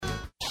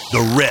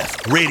The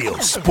Ref Radio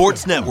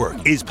Sports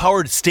Network is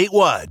powered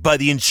statewide by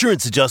the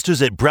insurance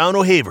adjusters at Brown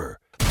O'Haver.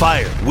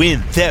 Fire,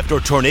 wind, theft,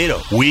 or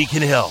tornado, we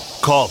can help.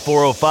 Call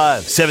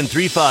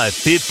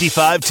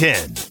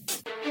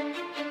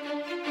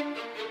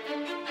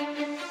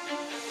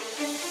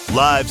 405-735-5510.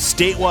 Live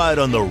statewide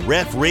on the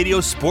Ref Radio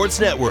Sports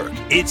Network,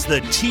 it's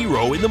the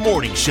T-Row in the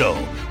Morning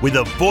Show with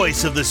the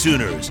voice of the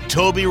Sooners,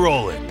 Toby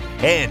Rowland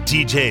and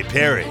TJ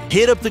Perry.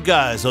 Hit up the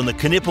guys on the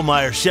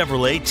Knippelmeyer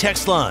Chevrolet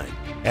text line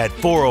at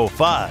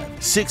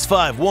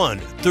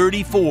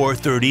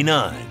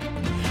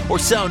 405-651-3439. Or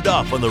sound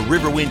off on the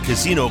Riverwind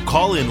Casino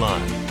call-in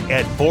line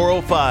at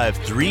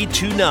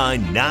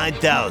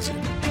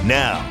 405-329-9000.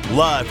 Now,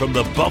 live from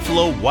the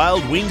Buffalo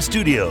Wild Wings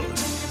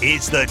Studios,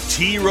 it's the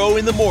T-Row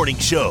in the Morning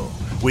Show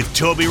with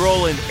Toby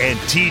Rowland and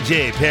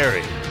TJ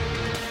Perry.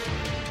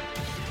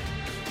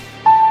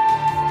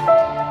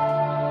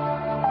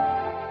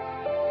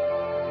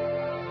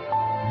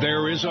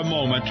 There is a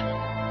moment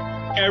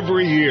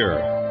every year,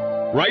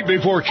 right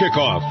before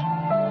kickoff,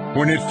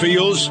 when it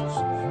feels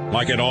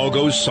like it all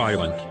goes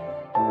silent.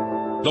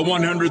 The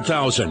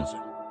 100,000,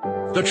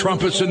 the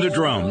trumpets and the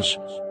drums,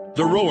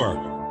 the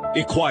roar,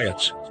 it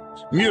quiets,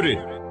 muted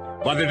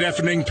by the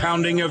deafening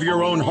pounding of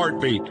your own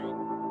heartbeat.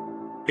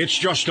 It's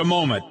just a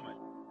moment.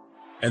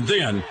 And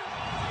then,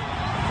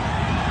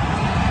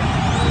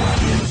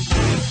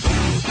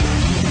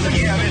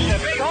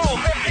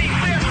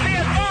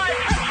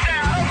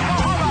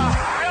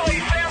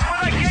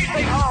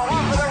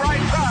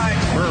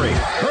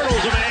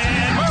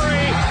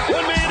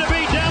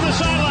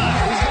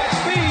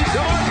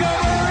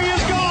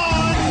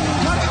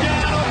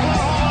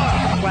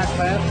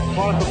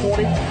 Ball for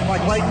 40 by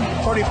Clayton,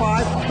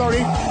 35, 30,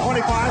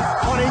 25,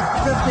 20,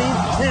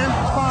 15, 10,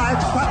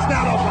 5,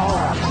 touchdown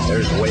Oklahoma.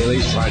 There's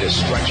Whaley's trying to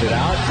stretch it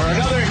out for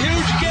another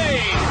huge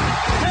gain.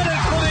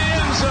 Headed for the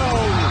end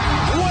zone.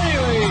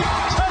 Whaley,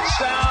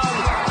 touchdown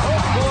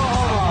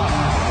Oklahoma.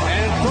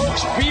 And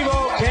folks,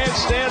 Bevo can't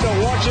stand to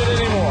watch it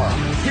anymore.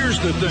 Here's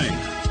the thing.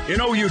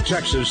 In OU,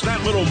 Texas,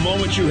 that little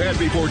moment you had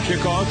before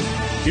kickoff,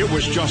 it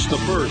was just the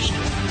first.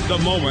 The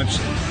moments,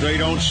 they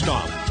don't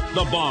stop.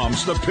 The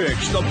bombs, the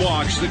picks, the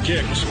blocks, the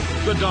kicks,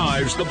 the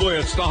dives, the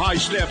blitz, the high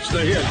steps,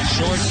 the hits.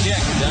 Short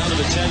kick down to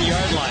the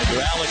 10-yard line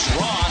to Alex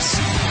Ross,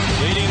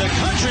 leading the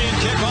country in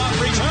kickoff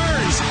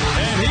returns,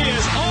 and he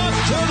is off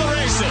to the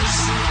races.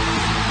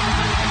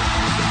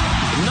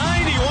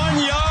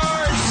 91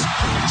 yards,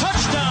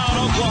 touchdown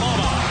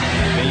Oklahoma.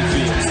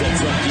 Mayfield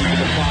sets up deep in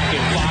the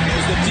pocket,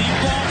 fires the deep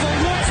ball for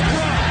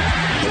Westbrook.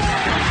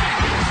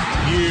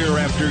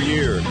 Year after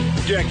year,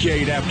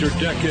 decade after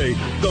decade,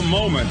 the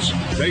moments,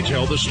 they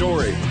tell the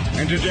story.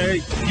 And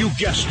today, you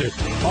guessed it,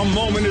 a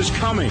moment is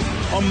coming.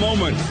 A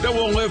moment that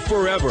will live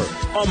forever.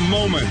 A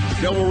moment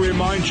that will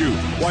remind you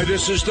why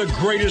this is the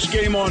greatest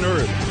game on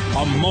earth.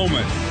 A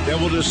moment that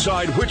will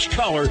decide which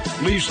color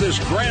leaves this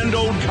grand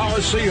old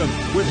Coliseum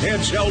with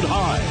heads held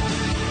high.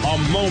 A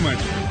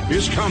moment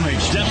is coming.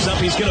 Steps up,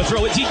 he's going to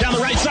throw it deep down the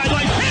right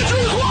sideline.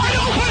 Andrews wide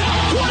open,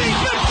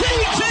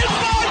 20-15, 10-5,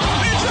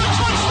 it's a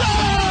touchdown!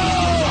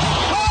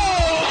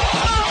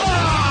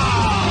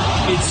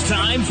 It's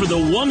time for the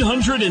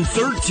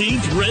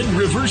 113th Red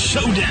River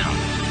Showdown.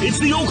 It's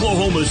the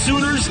Oklahoma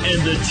Sooners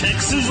and the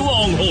Texas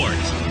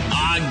Longhorns.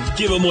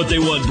 Give them what they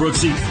want,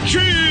 Brooksy.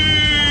 G-Money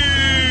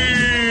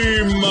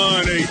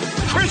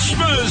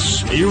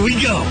Christmas! Here we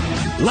go.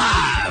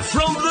 Live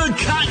from the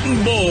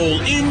Cotton Bowl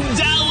in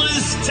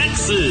Dallas,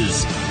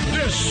 Texas.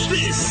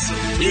 This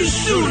is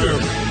Sooner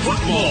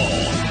Football.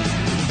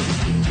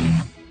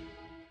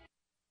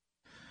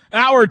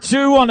 Hour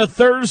 2 on a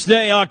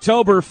Thursday,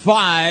 October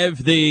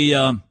 5.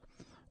 The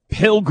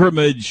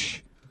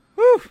pilgrimage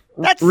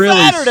That's really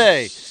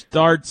Saturday.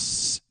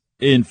 Starts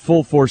in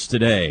full force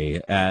today,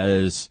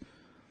 as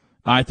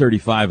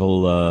I-35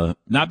 will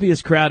not be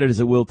as crowded as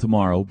it will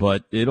tomorrow,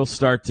 but it'll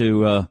start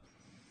to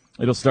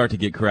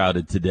get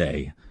crowded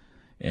today.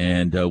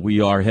 And we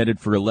are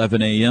headed for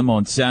 11 a.m.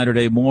 on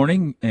Saturday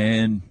morning.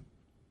 And,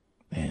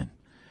 man,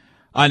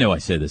 I know I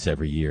say this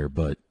every year,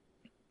 but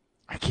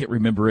I can't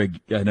remember an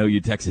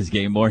OU Texas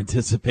game more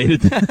anticipated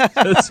than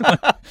this one.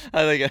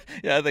 I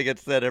think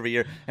it's said every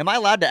year. Am I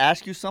allowed to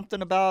ask you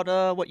something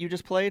about what you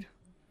just played?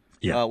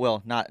 Yeah.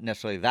 Well, not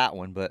necessarily that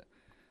one, but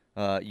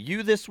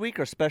you this week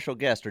or special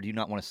guest, or do you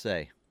not want to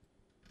say?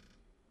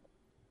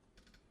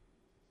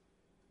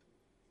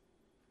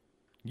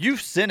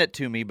 You've sent it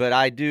to me, but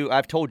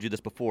I've told you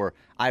this before.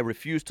 I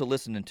refuse to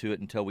listen to it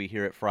until we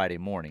hear it Friday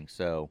morning.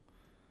 So,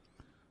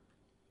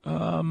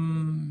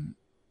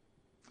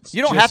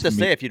 you don't have to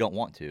say if you don't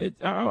want to.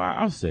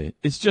 I'll say it.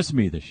 It's just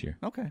me this year.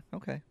 Okay.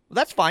 Well,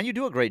 that's fine. You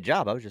do a great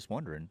job. I was just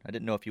wondering. I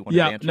didn't know if you wanted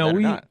to answer that or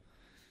not.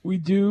 We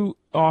do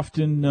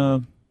often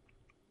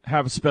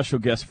have a special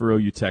guest for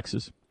OU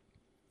Texas,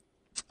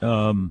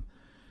 but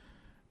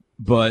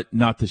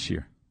not this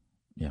year.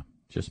 Yeah,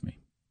 just me.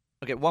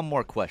 Okay, one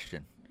more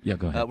question. Yeah,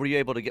 go ahead. Were you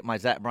able to get my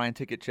Zach Bryan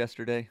tickets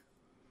yesterday?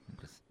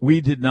 We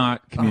did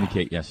not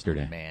communicate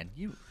yesterday. Man,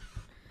 you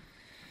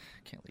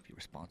can't leave you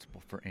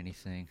responsible for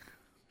anything.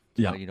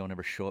 Yeah. You don't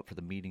ever show up for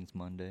the meetings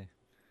Monday.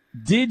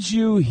 Did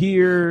you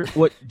hear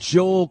what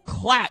Joel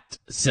Klatt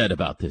said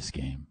about this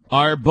game?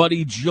 Our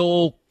buddy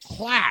Joel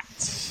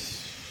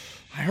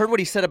Klatt. I heard what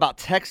he said about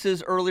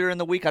Texas earlier in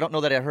the week. I don't know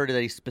that I heard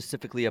that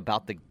specifically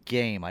about the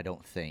game, I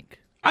don't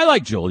think. I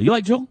like Joel. You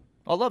like Joel?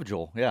 I love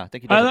Joel. Yeah, I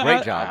think he does a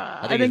great job.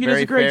 I think he's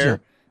very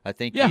fair. I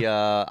think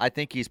I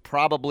think he's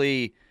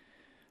probably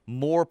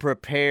more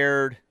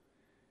prepared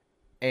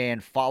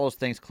and follows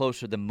things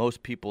closer than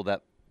most people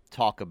that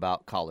talk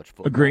about college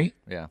football. Agree.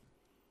 Yeah.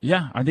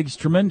 Yeah, I think he's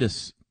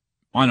tremendous.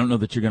 I don't know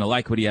that you're going to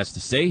like what he has to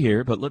say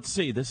here, but let's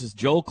see. This is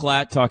Joel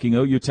Klatt talking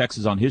OU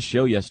Texas on his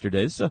show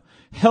yesterday. It's a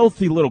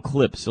healthy little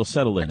clip, so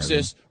settle in.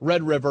 Texas,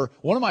 Red River,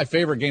 one of my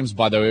favorite games,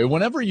 by the way.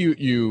 Whenever when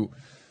you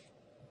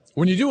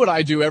do what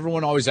I do,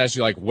 everyone always asks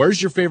you, like,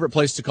 where's your favorite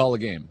place to call a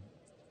game?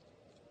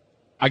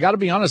 I got to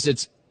be honest,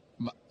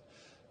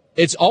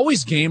 it's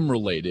always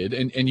game-related,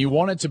 and you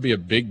want it to be a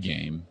big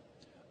game.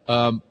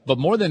 But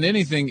more than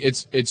anything,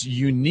 it's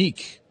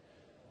unique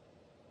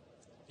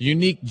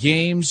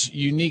games,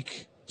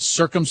 unique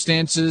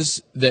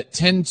circumstances that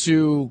tend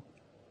to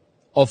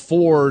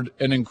afford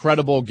an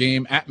incredible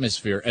game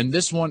atmosphere. And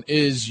this one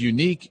is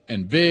unique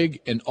and big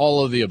and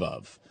all of the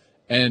above.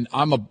 And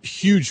I'm a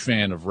huge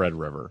fan of Red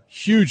River.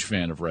 Huge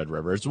fan of Red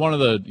River. It's one of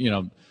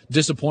the,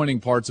 disappointing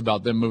parts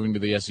about them moving to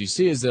the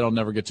SEC is they'll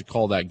never get to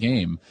call that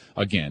game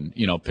again,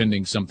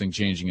 pending something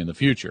changing in the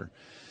future.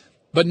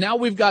 But now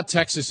we've got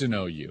Texas and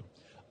OU.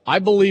 I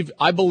believe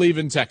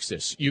in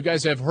Texas. You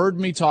guys have heard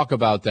me talk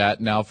about that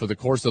now for the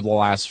course of the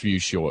last few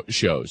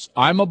shows.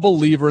 I'm a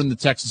believer in the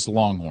Texas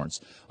Longhorns.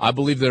 I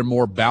believe they're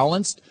more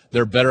balanced.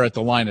 They're better at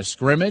the line of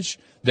scrimmage.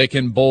 They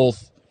can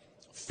both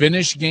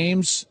finish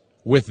games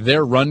with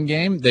their run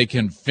game. They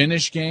can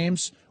finish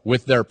games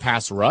with their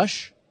pass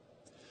rush.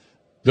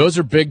 Those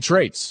are big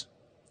traits.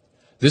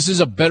 This is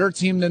a better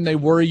team than they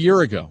were a year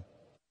ago.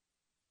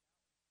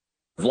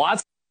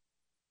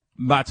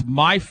 That's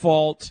my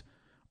fault.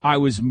 I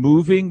was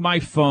moving my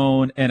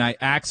phone, and I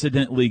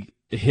accidentally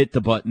hit the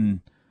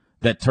button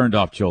that turned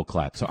off Joel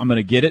Klatt. So I'm going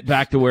to get it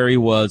back to where he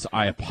was.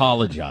 I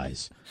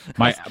apologize.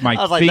 My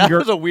I was finger, like, that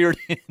was a weird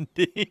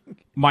ending.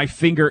 My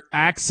finger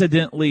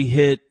accidentally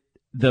hit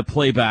the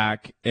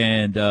playback,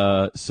 and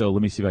so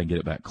let me see if I can get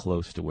it back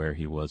close to where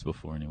he was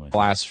before anyway.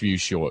 Last few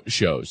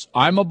shows.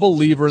 I'm a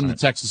believer in the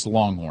Texas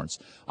Longhorns.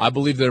 I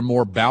believe they're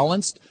more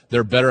balanced.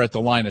 They're better at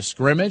the line of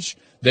scrimmage.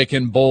 They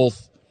can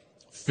both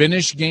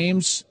finish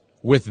games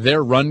with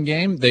their run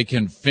game. They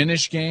can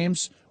finish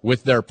games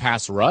with their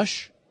pass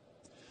rush.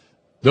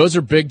 Those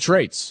are big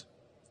traits.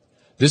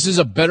 This is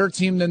a better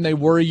team than they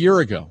were a year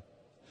ago.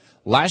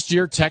 Last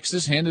year,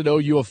 Texas handed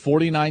OU a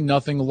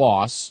 49-0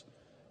 loss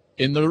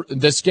in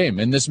this game,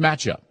 in this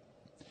matchup.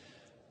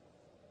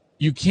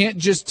 You can't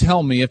just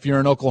tell me, if you're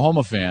an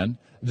Oklahoma fan,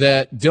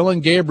 that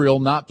Dylan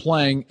Gabriel not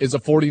playing is a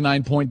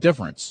 49-point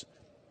difference.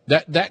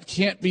 That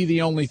can't be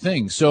the only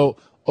thing. So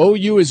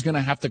OU is going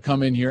to have to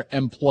come in here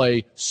and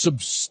play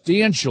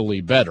substantially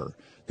better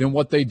than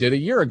what they did a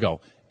year ago.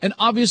 And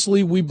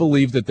obviously we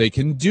believe that they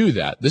can do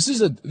that. This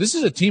is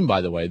a team, by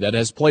the way, that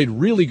has played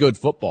really good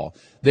football.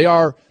 They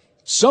are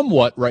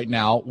somewhat right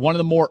now one of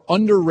the more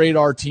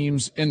under-radar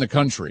teams in the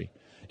country.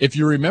 If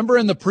you remember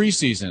in the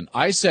preseason,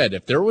 I said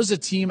if there was a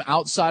team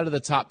outside of the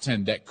top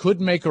 10 that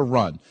could make a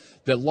run,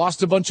 that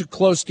lost a bunch of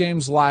close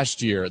games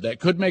last year, that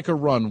could make a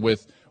run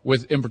with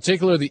in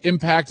particular the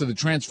impact of the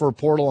transfer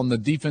portal on the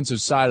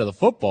defensive side of the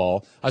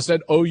football, I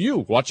said,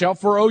 OU, watch out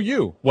for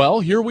OU.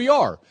 Well, here we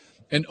are.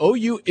 And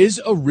OU is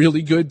a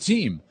really good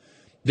team.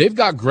 They've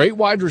got great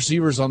wide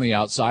receivers on the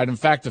outside. In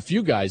fact, a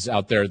few guys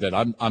out there that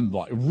I'm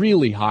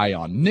really high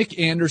on. Nick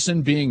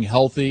Anderson being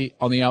healthy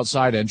on the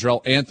outside.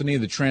 Andrell Anthony,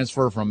 the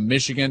transfer from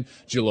Michigan.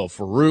 Jalil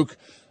Farouk.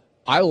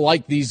 I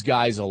like these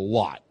guys a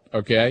lot,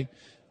 okay?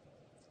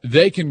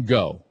 They can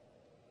go.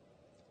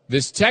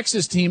 This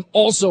Texas team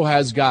also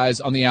has guys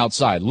on the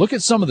outside. Look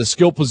at some of the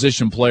skill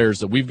position players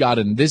that we've got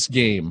in this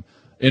game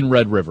in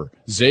Red River.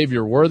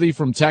 Xavier Worthy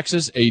from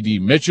Texas, A.D.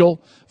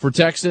 Mitchell for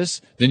Texas.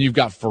 Then you've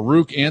got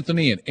Farouk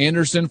Anthony and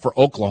Anderson for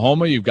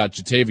Oklahoma. You've got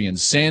Jatavian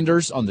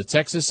Sanders on the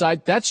Texas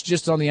side. That's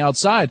just on the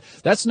outside.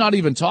 That's not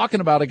even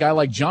talking about a guy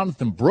like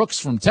Jonathan Brooks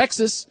from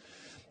Texas.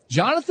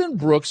 Jonathan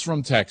Brooks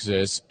from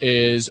Texas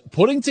is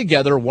putting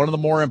together one of the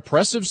more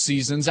impressive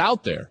seasons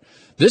out there.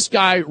 This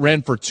guy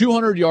ran for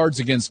 200 yards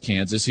against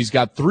Kansas. He's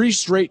got 3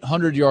 straight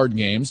 100-yard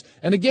games.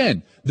 And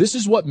again, this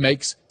is what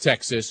makes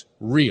Texas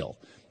real.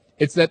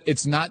 It's that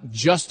it's not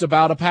just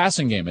about a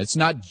passing game. It's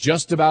not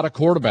just about a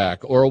quarterback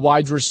or a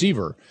wide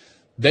receiver.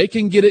 They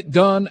can get it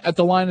done at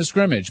the line of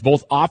scrimmage,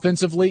 both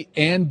offensively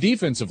and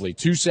defensively.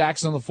 2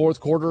 sacks in the fourth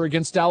quarter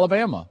against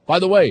Alabama. By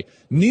the way,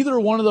 neither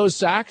one of those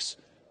sacks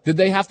did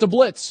they have to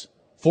blitz.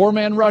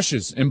 4-man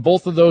rushes in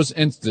both of those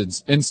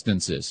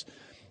instances.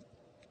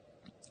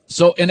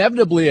 So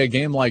inevitably a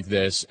game like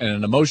this and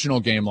an emotional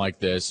game like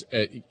this,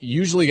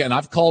 usually, and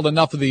I've called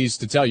enough of these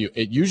to tell you,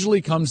 it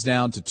usually comes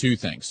down to 2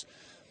 things.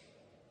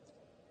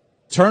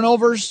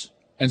 Turnovers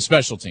and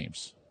special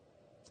teams.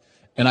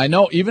 And I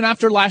know even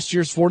after last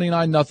year's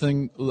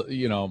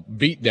 49-0,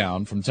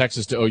 beatdown from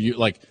Texas to OU,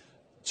 like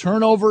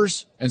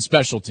turnovers and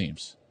special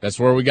teams. That's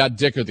where we got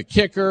Dicker the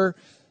kicker.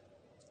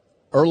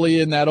 Early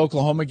in that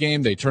Oklahoma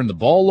game, they turned the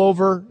ball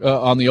over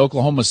on the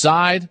Oklahoma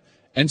side.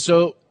 And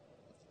so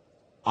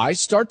I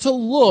start to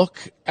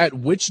look at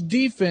which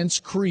defense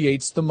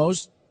creates the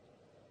most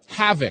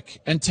havoc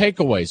and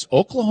takeaways.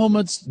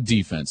 Oklahoma's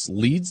defense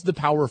leads the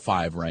Power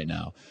 5 right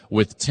now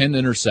with 10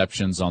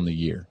 interceptions on the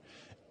year.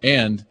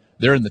 And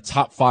they're in the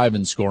top 5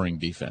 in scoring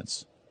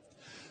defense.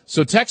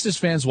 So Texas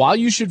fans, while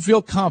you should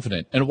feel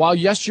confident, and while,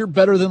 yes, you're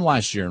better than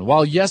last year, and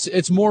while, yes,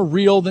 it's more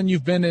real than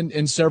you've been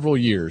in several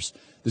years,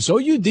 this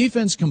OU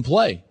defense can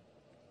play.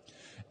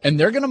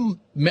 And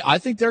I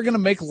think they're going to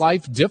make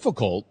life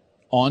difficult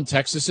on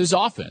Texas's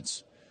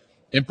offense.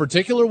 In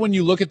particular, when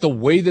you look at the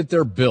way that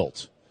they're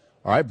built.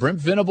 All right, Brent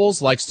Venables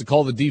likes to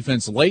call the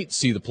defense late,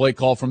 see the play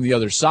call from the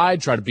other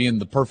side, try to be in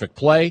the perfect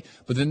play.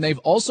 But then they've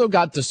also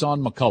got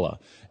Dasan McCullough.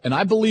 And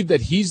I believe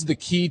that he's the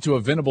key to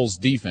a Venables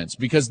defense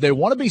because they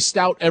want to be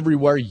stout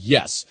everywhere,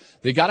 yes.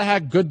 They got to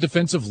have good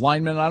defensive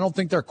linemen. I don't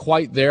think they're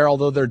quite there,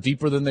 although they're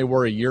deeper than they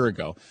were a year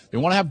ago. They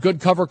want to have good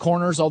cover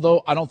corners,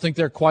 although I don't think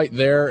they're quite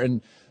there.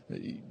 And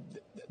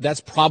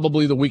that's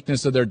probably the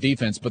weakness of their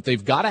defense. But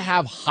they've got to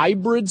have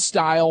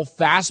hybrid-style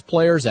fast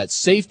players at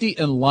safety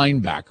and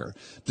linebacker.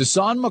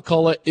 Dasan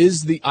McCullough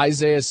is the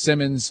Isaiah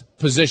Simmons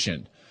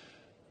position.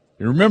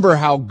 You remember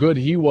how good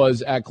he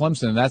was at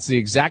Clemson. That's the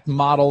exact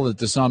model that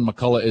Dasan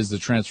McCullough is, the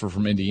transfer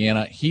from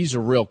Indiana. He's a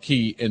real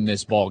key in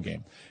this ball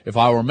game. If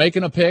I were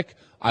making a pick,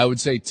 I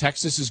would say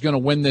Texas is going to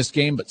win this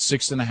game, but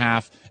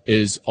 6.5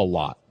 is a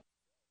lot.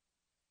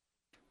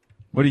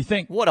 What do you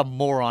think? What a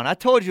moron. I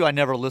told you I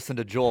never listened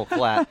to Joel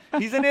Klatt.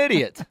 He's an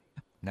idiot.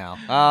 No,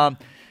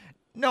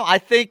 I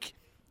think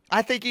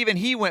even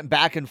he went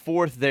back and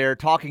forth there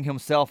talking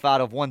himself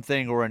out of one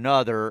thing or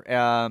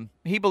another.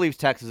 He believes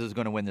Texas is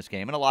going to win this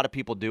game, and a lot of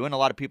people do, and a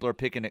lot of people are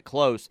picking it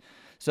close.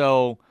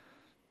 So,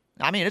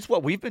 I mean, it's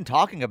what we've been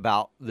talking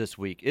about this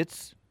week.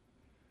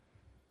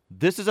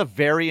 This is a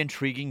very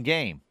intriguing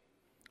game.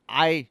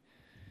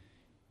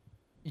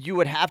 You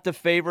would have to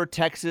favor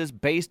Texas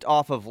based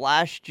off of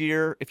last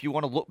year. If you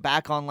want to look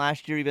back on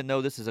last year, even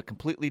though this is a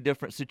completely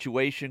different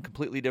situation,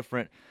 completely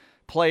different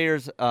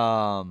players,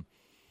 and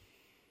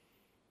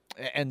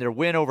their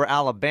win over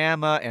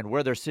Alabama and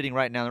where they're sitting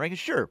right now in the rankings,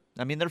 sure.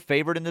 I mean, they're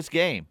favored in this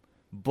game.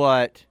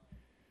 But,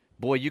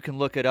 boy, you can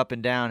look it up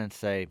and down and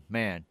say,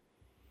 man,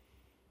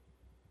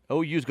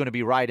 OU's going to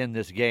be right in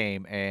this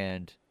game,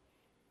 and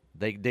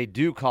They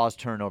do cause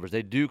turnovers.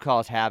 They do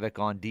cause havoc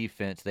on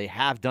defense. They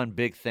have done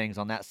big things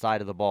on that side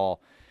of the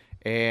ball,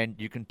 and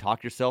you can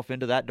talk yourself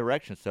into that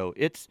direction. So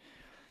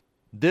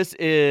this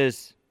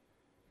is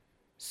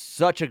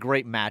such a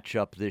great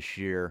matchup this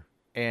year,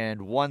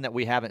 and one that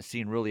we haven't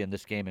seen really in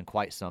this game in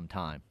quite some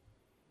time.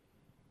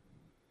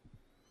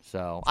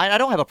 So I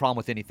don't have a problem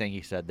with anything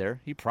he said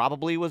there. He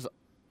probably was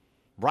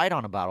right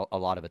on about a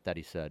lot of it that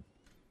he said.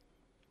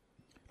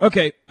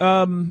 Okay,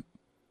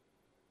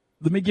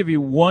 let me give you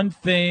one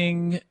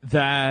thing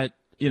that,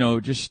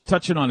 just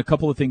touching on a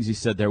couple of things he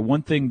said there.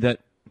 One thing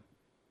that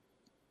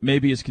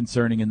maybe is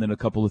concerning, and then a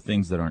couple of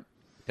things that aren't.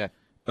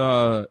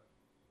 Okay.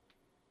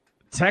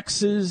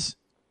 Texas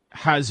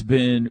has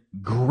been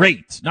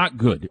great, not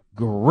good,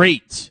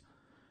 great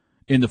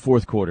in the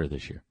fourth quarter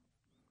this year.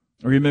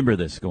 Remember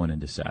this going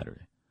into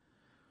Saturday.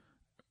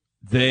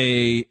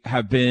 They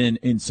have been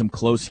in some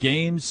close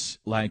games,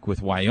 like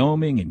with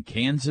Wyoming and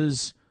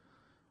Kansas,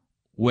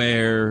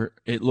 where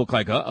it looked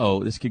like,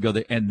 this could go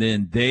there. And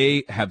then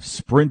they have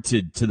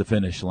sprinted to the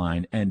finish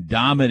line and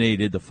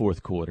dominated the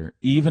fourth quarter,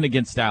 even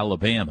against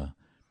Alabama,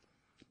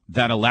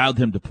 that allowed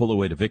them to pull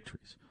away the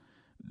victories.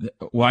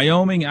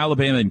 Wyoming,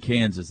 Alabama, and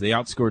Kansas, they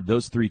outscored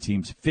those three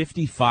teams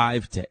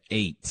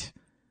 55-8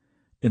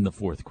 in the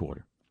fourth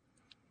quarter.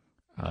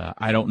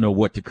 I don't know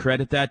what to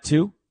credit that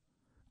to.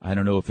 I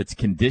don't know if it's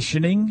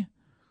conditioning.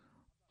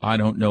 I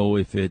don't know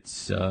if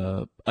it's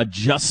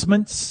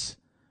adjustments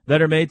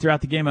that are made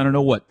throughout the game. I don't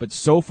know what. But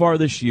so far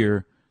this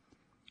year,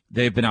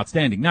 they've been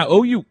outstanding. Now,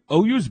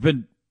 OU's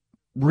been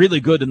really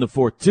good in the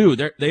fourth, too.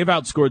 They've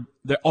outscored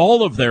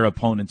all of their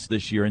opponents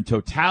this year in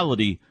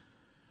totality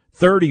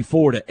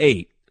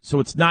 34-8. So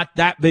it's not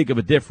that big of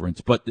a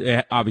difference, but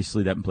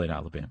obviously they haven't played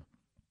Alabama.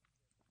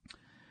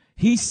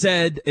 He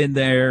said in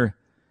their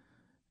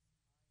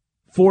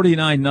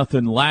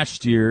 49-0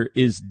 last year,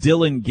 is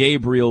Dylan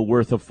Gabriel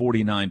worth a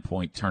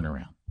 49-point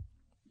turnaround?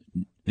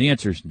 The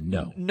answer is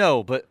no.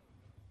 No, but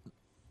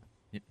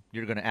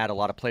you're going to add a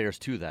lot of players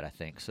to that, I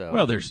think. So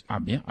well, there's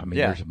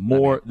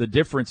more. The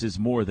difference is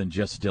more than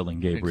just Dylan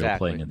Gabriel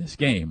playing in this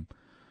game.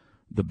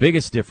 The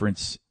biggest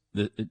difference,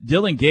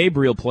 Dylan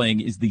Gabriel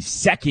playing is the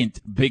second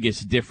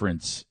biggest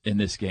difference in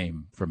this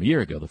game from a year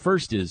ago. The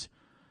first is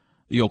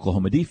the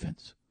Oklahoma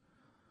defense.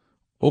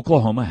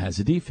 Oklahoma has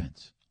a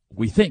defense.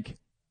 We think.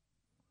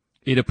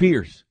 It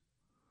appears.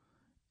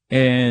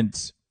 And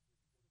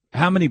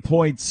how many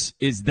points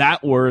is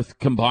that worth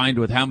combined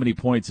with how many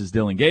points is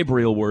Dylan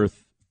Gabriel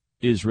worth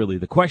is really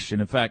the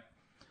question. In fact,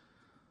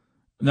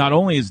 not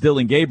only is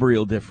Dylan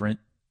Gabriel different,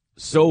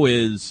 so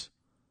is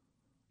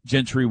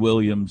Gentry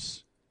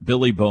Williams,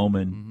 Billy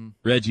Bowman,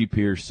 Reggie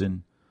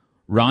Pearson,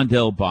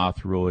 Rondell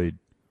Bothroyd,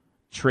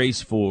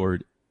 Trace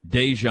Ford,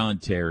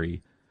 Dejon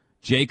Terry,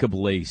 Jacob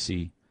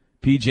Lacey,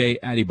 P.J.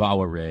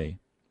 Adibaware,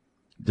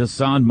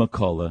 Dasan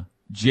McCullough,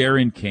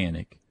 Jaron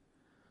Kanik,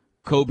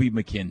 Kobe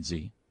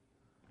McKenzie.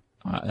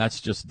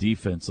 That's just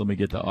defense. Let me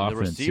get the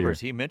offense receivers.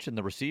 here. He mentioned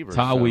the receivers.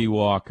 Tawi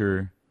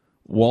Walker,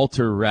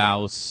 Walter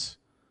Rouse,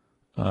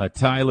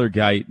 Tyler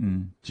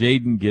Guyton,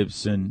 Jaden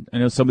Gibson. I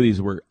know some of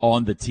these were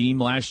on the team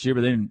last year,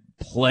 but they didn't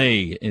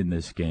play in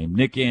this game.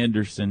 Nick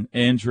Anderson,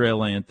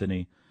 Andrell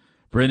Anthony,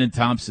 Brennan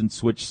Thompson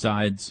switched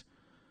sides.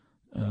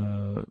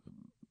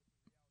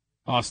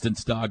 Austin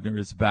Stogner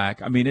is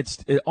back. I mean, it's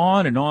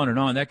on and on and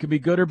on. That can be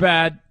good or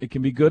bad. It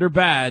can be good or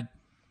bad.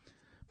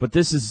 But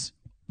this is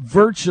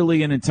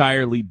virtually an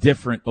entirely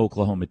different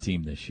Oklahoma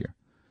team this year.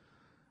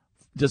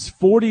 Does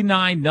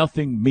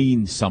 49-0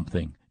 mean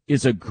something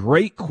is a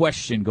great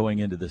question going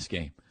into this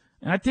game.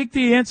 And I think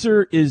the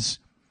answer is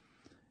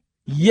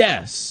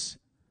yes,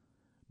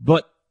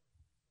 but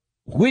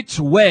which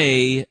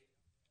way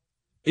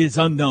is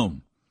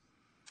unknown.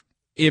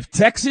 If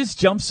Texas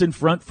jumps in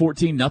front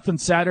 14-0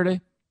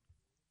 Saturday,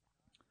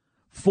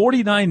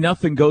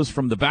 49-0 goes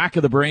from the back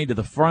of the brain to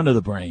the front of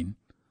the brain.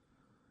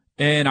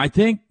 And I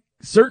think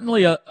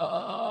certainly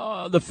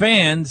the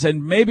fans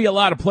and maybe a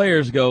lot of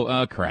players go,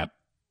 oh, crap.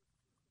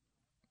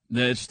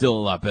 They're still a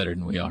lot better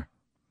than we are.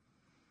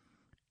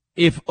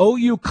 If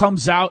OU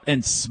comes out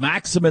and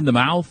smacks them in the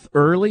mouth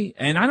early,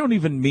 and I don't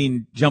even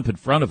mean jump in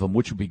front of them,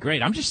 which would be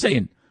great. I'm just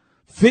saying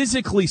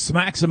physically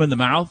smacks them in the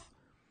mouth,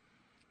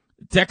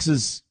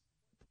 Texas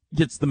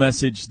gets the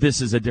message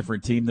this is a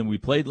different team than we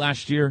played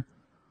last year,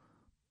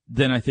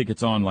 then I think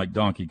it's on like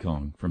Donkey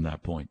Kong from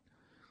that point.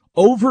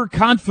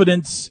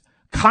 Overconfidence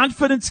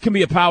can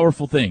be a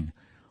powerful thing.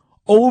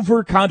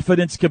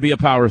 Overconfidence can be a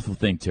powerful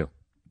thing too.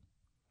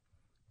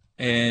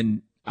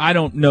 And I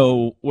don't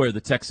know where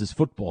the Texas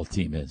football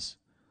team is.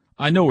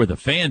 I know where the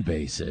fan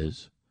base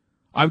is.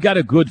 I've got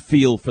a good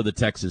feel for the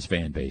Texas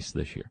fan base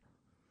this year.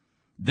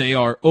 They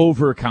are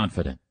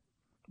overconfident.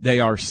 They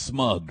are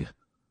smug.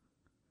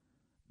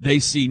 They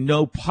see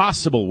no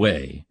possible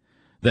way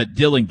that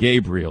Dylan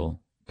Gabriel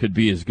could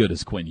be as good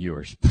as Quinn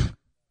Ewers.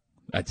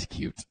 That's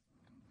cute.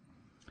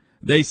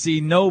 They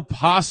see no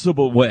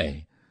possible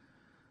way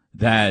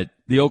that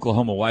the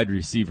Oklahoma wide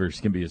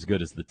receivers can be as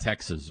good as the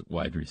Texas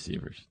wide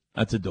receivers.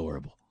 That's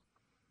adorable.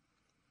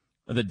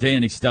 Or that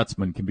Danny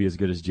Stutzman can be as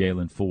good as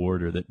Jalen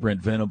Ford, or that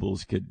Brent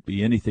Venables could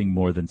be anything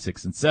more than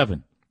 6 and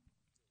 7.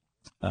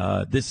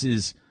 This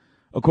is,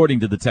 according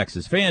to the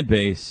Texas fan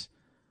base,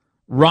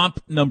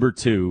 romp number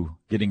 2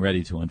 getting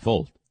ready to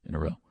unfold in a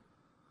row.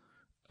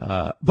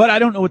 But I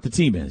don't know what the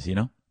team is, you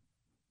know.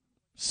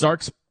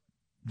 Sark's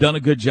done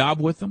a good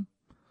job with them.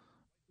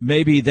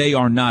 Maybe they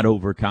are not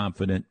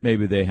overconfident.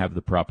 Maybe they have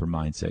the proper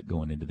mindset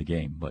going into the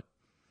game. But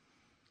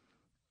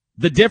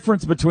the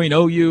difference between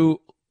OU,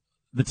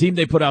 the team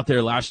they put out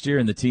there last year,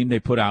 and the team they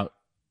put out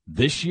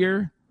this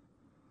year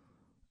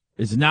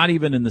is not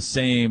even in the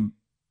same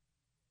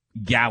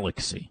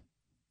galaxy.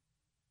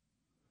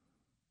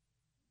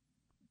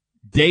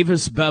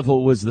 Davis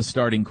Bevell was the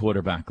starting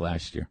quarterback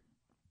last year.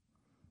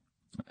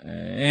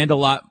 And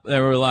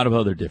there were a lot of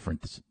other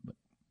differences.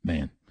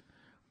 Man.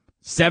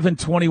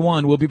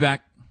 7:21, we'll be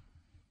back.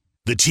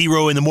 The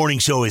T-Row in the Morning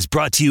Show is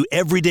brought to you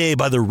every day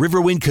by the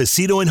Riverwind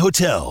Casino and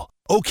Hotel,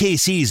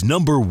 OKC's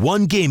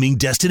 #1 gaming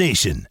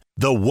destination.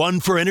 The one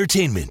for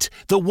entertainment,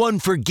 the one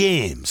for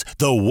games,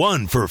 the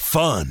one for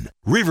fun.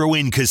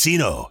 Riverwind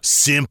Casino,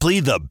 simply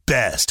the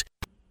best.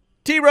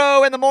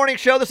 T-Row in the Morning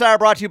Show this hour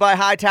brought to you by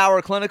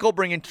Hightower Clinical,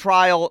 bringing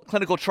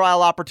clinical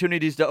trial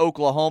opportunities to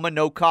Oklahoma.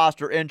 No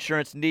cost or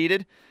insurance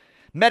needed.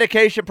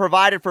 Medication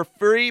provided for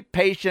free.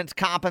 Patients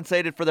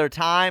compensated for their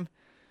time.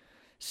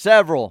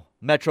 Several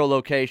metro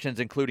locations,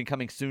 including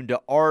coming soon to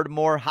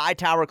Ardmore.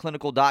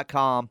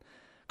 Hightowerclinical.com.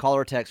 Call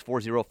or text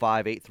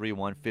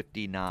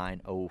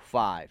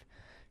 405-831-5905.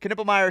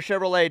 Knippelmeyer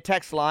Chevrolet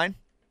text line.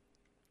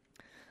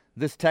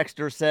 This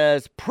texter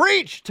says,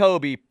 "Preach,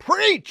 Toby,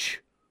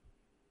 preach!"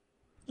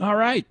 All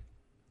right.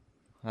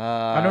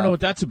 I don't know what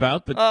that's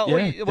about, but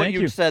yeah, what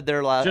you said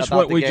there just about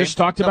what the we game. just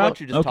talked about.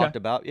 What you just talked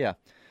about, yeah.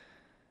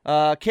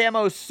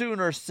 Camo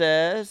Sooner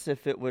says,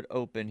 if it would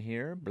open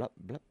here. Blah,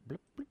 blah, blah,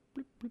 blah,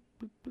 blah, blah,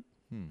 blah, blah.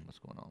 What's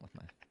going on with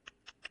my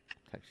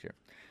text here?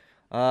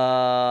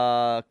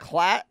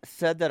 Klatt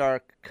said that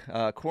our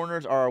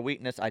corners are our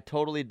weakness. I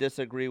totally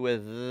disagree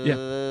with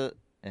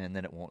and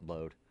then it won't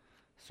load.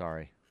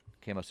 Sorry.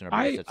 Camo Sooner.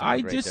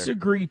 I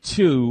disagree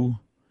too.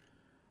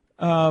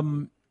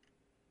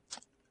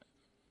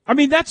 I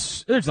mean,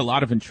 there's a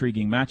lot of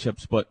intriguing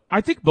matchups, but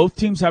I think both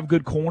teams have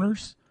good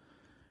corners,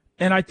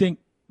 and I think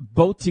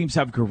both teams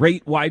have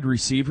great wide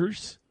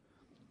receivers.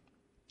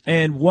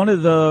 And one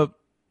of the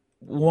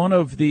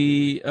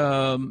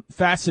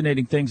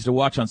fascinating things to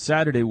watch on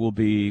Saturday will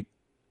be,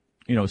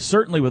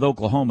 certainly with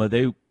Oklahoma,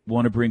 they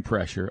want to bring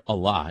pressure a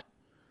lot,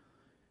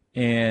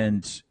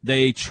 and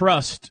they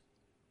trust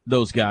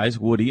those guys,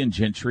 Woody and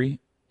Gentry,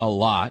 a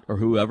lot, or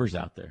whoever's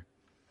out there.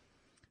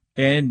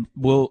 And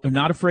are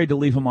not afraid to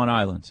leave them on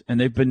islands. And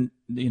they've been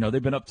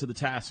up to the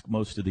task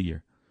most of the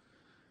year.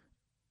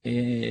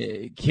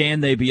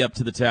 Can they be up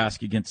to the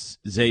task against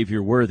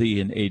Xavier Worthy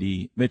and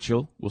A.D.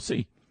 Mitchell? We'll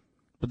see.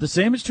 But the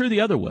same is true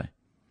the other way.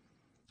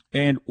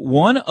 And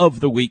one of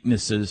the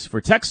weaknesses for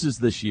Texas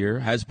this year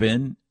has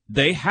been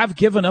they have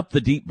given up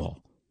the deep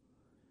ball.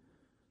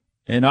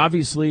 And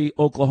obviously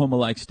Oklahoma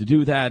likes to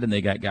do that, and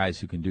they got guys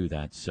who can do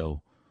that.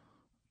 So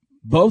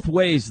both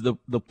ways, the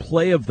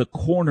play of the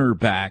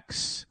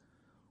cornerbacks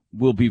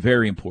will be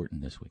very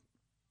important this week.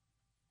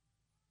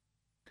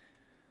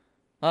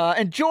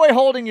 Enjoy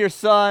holding your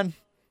son.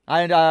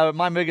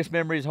 My biggest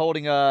memory is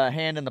holding a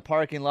hand in the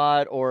parking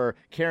lot or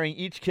carrying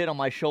each kid on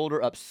my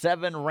shoulder up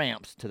 7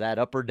 ramps to that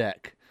upper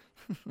deck.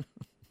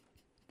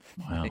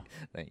 Wow.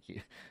 Thank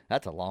you.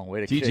 That's a long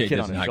way to TJ kid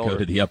does on his not shoulder. go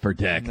to the upper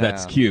deck. No,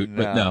 That's cute.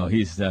 no. But no,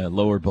 he's a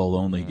lower bowl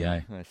only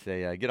guy. I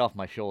say, get off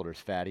my shoulders,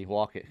 fatty.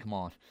 Walk it. Come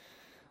on.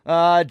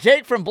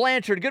 Jake from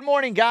Blanchard. Good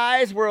morning,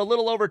 guys. We're a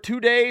little over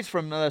 2 days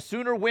from the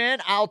Sooner win.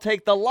 I'll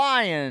take the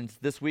Lions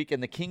this week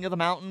in the King of the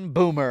Mountain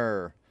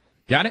Boomer.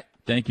 Got it.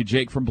 Thank you,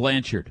 Jake from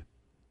Blanchard.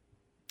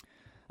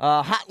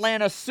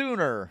 Hotlanta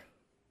Sooner.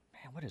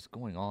 Man, what is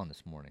going on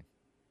this morning?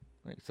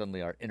 I think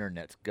suddenly our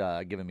internet's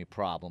giving me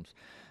problems.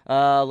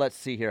 Let's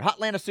see here.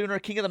 Hotlanta Sooner,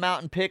 King of the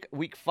Mountain pick,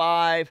 week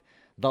 5.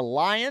 The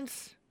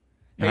Lions.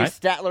 Hey, right.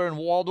 Statler and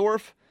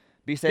Waldorf.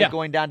 Be safe Yeah.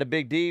 going down to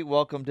Big D.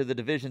 Welcome to the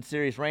Division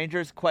Series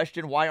Rangers.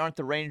 Question, why aren't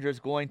the Rangers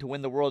going to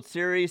win the World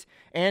Series?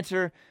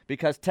 Answer,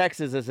 because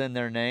Texas is in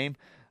their name.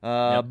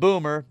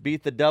 Boomer,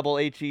 beat the double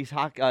HE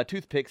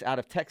toothpicks out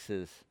of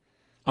Texas.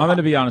 I'm going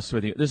to be honest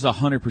with you. This is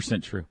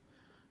 100% true.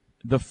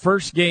 The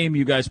first game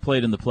you guys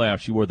played in the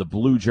playoffs, you wore the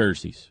blue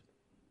jerseys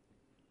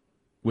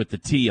with the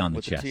T on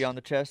the chest. With the T on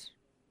the chest?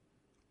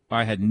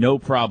 I had no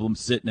problem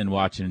sitting and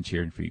watching and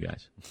cheering for you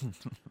guys.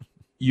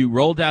 You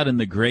rolled out in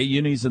the gray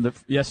unis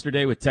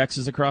yesterday with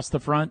Texas across the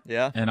front.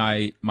 Yeah.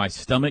 And my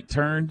stomach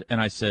turned, and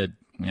I said,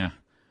 yeah,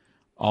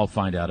 I'll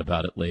find out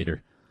about it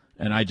later.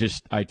 And I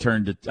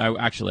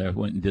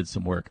went and did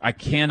some work. I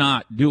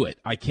cannot do it.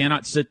 I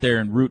cannot sit there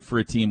and root for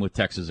a team with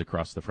Texas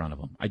across the front of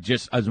them.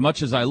 As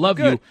much as I love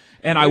you,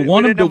 and I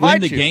want them to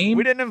win the game.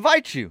 We didn't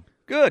invite you.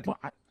 Good. Well,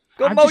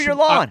 Go mow your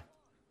lawn.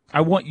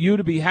 I want you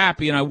to be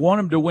happy, and I want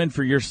them to win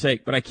for your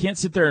sake. But I can't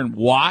sit there and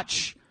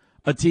watch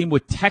a team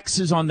with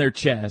Texas on their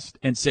chest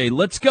and say,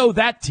 let's go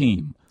that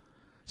team.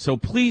 So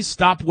please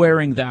stop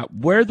wearing that.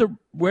 Wear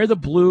the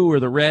blue or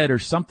the red or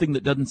something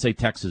that doesn't say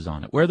Texas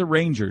on it. Wear the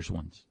Rangers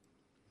ones.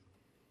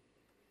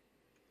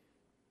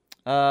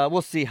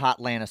 We'll see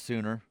Hotlanta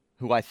Sooner,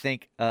 who I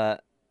think,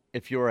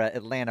 if you're an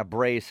Atlanta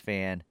Braves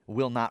fan,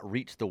 will not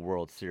reach the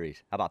World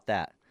Series. How about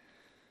that?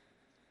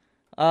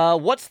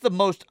 What's the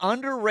most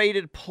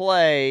underrated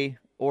play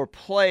or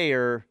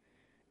player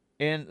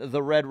in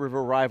the Red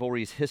River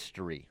rivalry's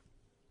history?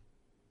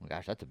 Oh,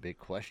 gosh, that's a big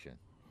question.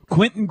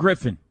 Quentin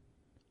Griffin.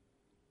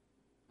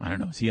 I don't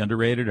know. Is he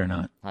underrated or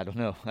not? I don't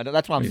know.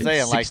 That's what I'm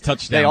saying. Like,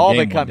 touchdown they all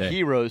game become one day.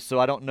 Heroes, so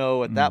I don't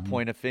know at that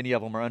point if any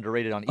of them are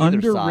underrated on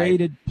either side.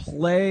 Underrated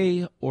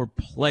play or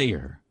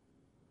player?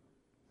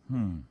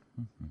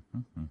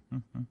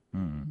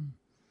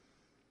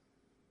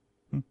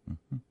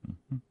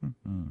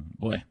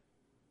 Boy,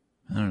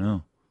 I don't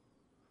know.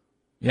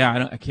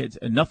 Yeah, I can't.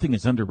 Nothing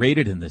is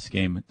underrated in this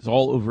game. It's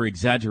all over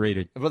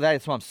exaggerated. Well,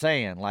 that's what I'm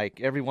saying.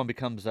 Like, everyone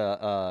becomes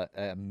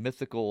a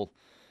mythical,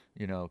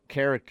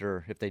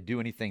 character if they do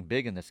anything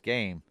big in this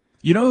game.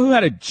 You know who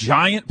had a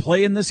giant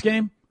play in this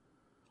game?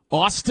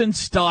 Austin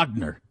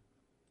Stogner.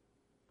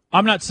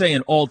 I'm not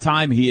saying all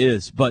time he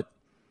is, but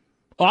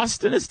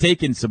Austin has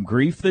taken some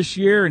grief this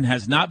year and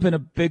has not been a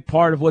big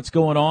part of what's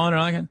going on.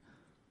 And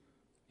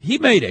he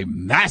made a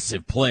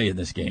massive play in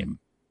this game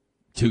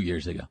 2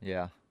 years ago.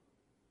 Yeah.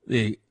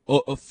 The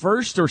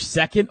first or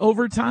second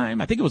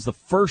overtime, I think it was the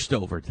first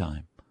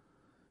overtime.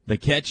 The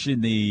catch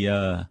in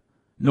the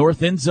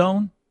north end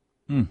zone.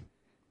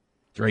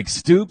 Drake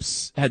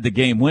Stoops had the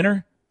game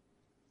winner.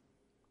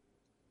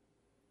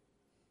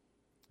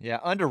 Yeah,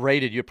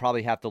 underrated. You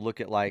probably have to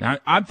look at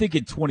I'm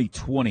thinking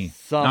 2020,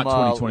 some not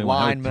 2021.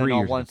 linemen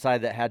on one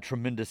side that had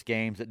tremendous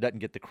games that doesn't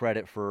get the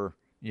credit for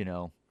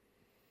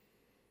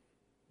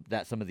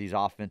that some of these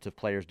offensive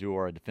players do,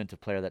 or a defensive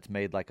player that's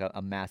made like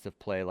a massive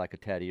play like a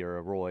Teddy or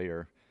a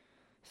Roy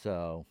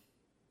so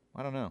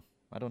I don't know.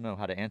 I don't know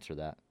how to answer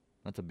that.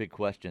 That's a big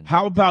question.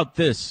 How about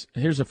this?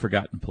 Here's a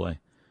forgotten play.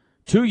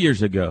 2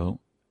 years ago,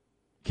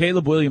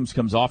 Caleb Williams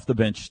comes off the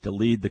bench to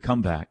lead the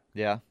comeback.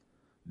 Yeah.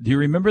 Do you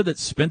remember that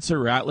Spencer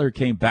Rattler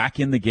came back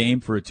in the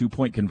game for a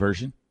 2-point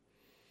conversion?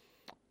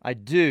 I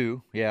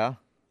do, yeah.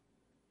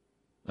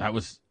 That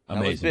was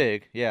amazing. That was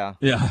big, yeah.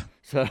 Yeah.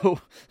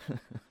 So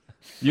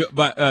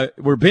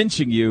we're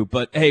benching you,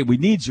 but hey, we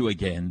need you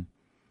again.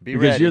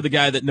 Because ready. You're the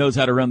guy that knows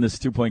how to run this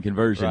 2-point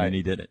conversion, Right. and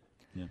he did it.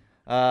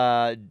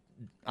 Yeah.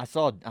 I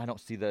don't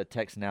see the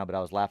text now, but I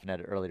was laughing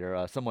at it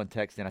earlier. Someone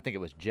texted in, I think it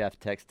was Jeff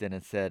texted in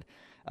and said,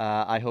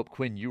 I hope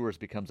Quinn Ewers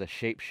becomes a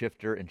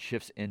shapeshifter and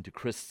shifts into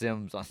Chris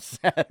Sims on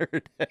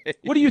Saturday.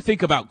 What do you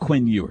think about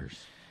Quinn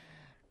Ewers?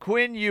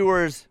 Quinn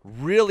Ewers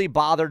really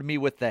bothered me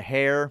with the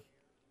hair.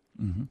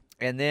 Mm-hmm.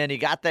 And then he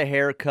got the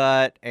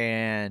haircut,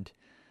 and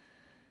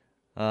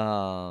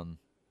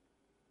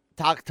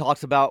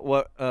talks about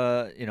what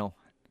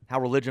how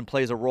religion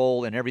plays a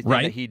role in everything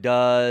that he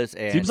does.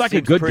 And seems like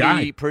a good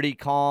guy. Pretty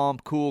calm,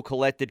 cool,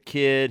 collected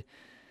kid.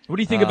 What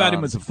do you think about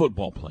him as a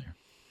football player?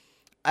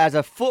 As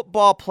a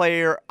football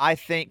player, I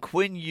think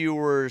Quinn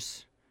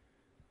Ewers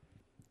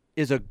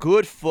is a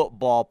good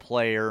football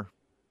player.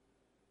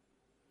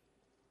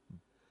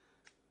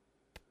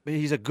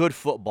 He's a good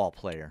football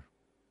player.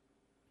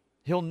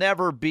 He'll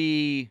never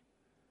be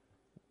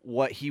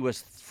what he was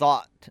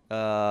thought,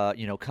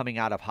 coming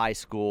out of high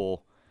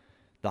school,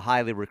 the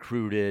highly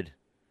recruited,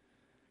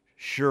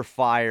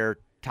 surefire,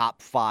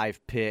 top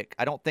 5 pick.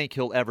 I don't think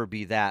he'll ever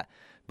be that.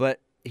 But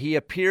he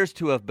appears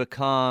to have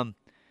become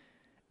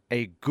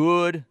a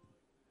good,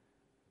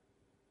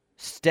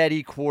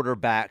 steady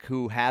quarterback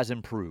who has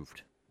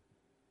improved.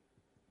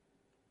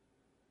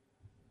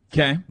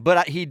 Okay.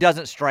 But he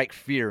doesn't strike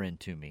fear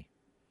into me.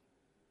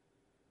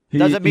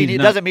 Doesn't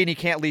mean he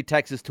can't lead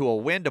Texas to a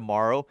win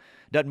tomorrow.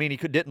 Doesn't mean he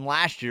didn't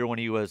last year when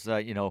he was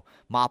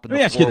mopping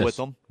the floor with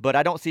them. But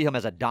I don't see him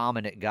as a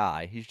dominant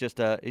guy. He's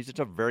a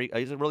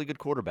really good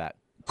quarterback.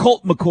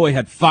 Colt McCoy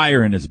had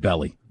fire in his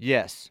belly.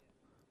 Yes.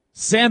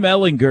 Sam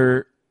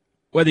Ehlinger,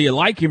 whether you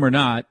like him or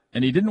not,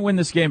 and he didn't win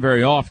this game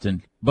very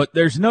often, but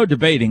there's no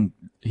debating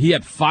he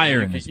had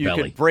fire in his belly.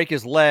 You could break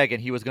his leg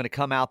and he was going to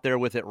come out there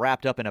with it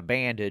wrapped up in a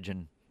bandage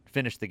and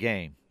finish the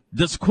game.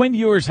 Does Quinn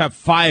Ewers have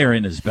fire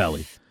in his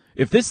belly?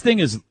 If this thing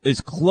is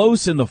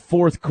close in the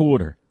fourth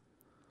quarter,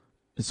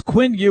 does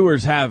Quinn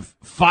Ewers have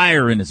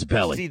fire in his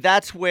belly? See,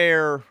 that's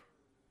where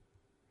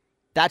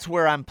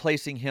I'm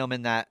placing him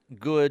in that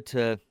good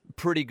to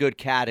pretty good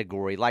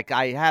category. Like,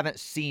 I haven't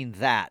seen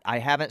that. I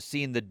haven't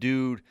seen the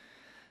dude.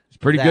 He's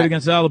pretty good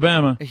against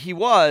Alabama. He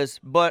was,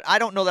 but I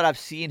don't know that I've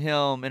seen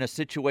him in a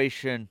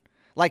situation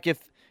like if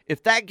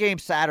that game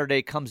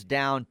Saturday comes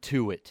down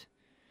to it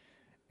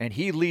and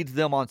he leads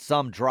them on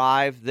some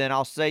drive, then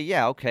I'll say,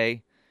 yeah,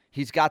 okay.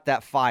 He's got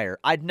that fire.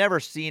 I'd never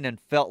seen and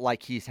felt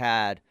like he's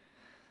had –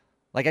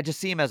 like I just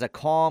see him as a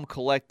calm,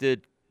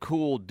 collected,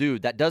 cool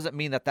dude. That doesn't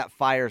mean that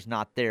fire's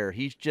not there.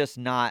 He's just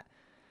not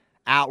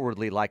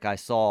outwardly like I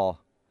saw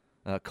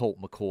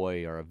Colt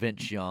McCoy or a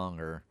Vince Young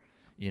or,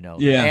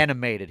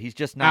 animated. He's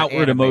just not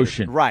outward animated.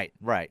 Emotion. Right.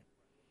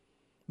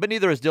 But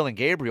neither is Dylan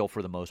Gabriel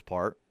for the most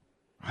part.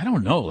 I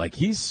don't know. Like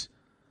he's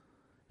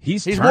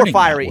more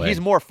fiery.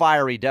 He's more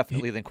fiery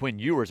definitely than Quinn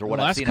Ewers or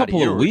what I've seen out of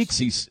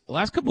Ewers.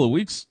 Last couple of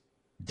weeks,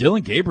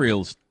 Dylan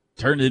Gabriel's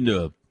turned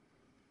into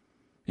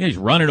he's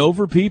running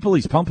over people.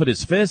 He's pumping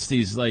his fist.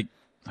 He's like,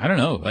 I don't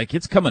know, like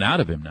it's coming out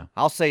of him now.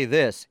 I'll say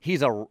this: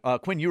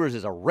 Quinn Ewers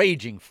is a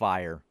raging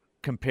fire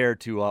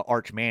compared to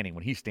Arch Manning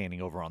when he's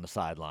standing over on the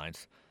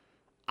sidelines.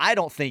 I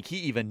don't think he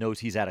even knows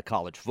he's at a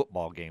college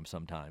football game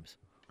sometimes.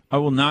 I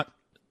will not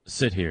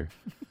sit here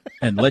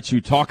and let you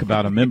talk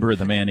about a member of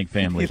the Manning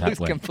family that way. He's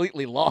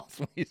completely lost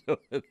when he's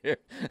over there.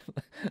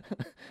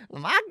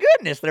 My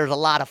goodness, there's a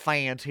lot of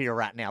fans here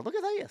right now. Look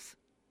at this.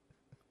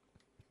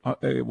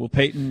 Will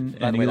Peyton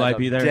and Eli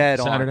be there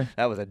Saturday?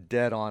 That was a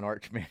dead-on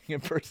Arch Manning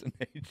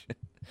impersonation.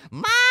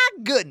 My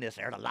goodness,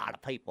 there's a lot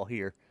of people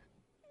here.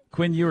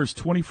 Quinn Ewers,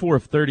 24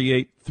 of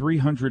 38,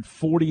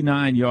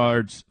 349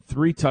 yards,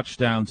 3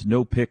 touchdowns,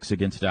 no picks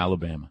against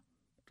Alabama.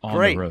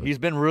 Great. The road. He's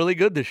been really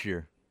good this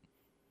year.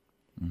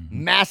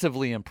 Mm-hmm.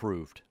 Massively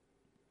improved.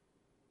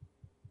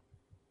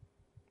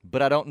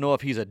 But I don't know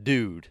if he's a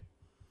dude.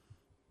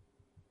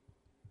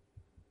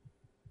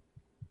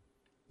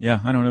 Yeah,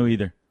 I don't know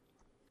either.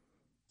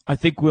 I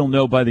think we'll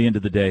know by the end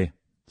of the day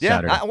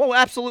Saturday. Well,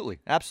 absolutely.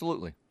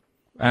 Absolutely.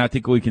 I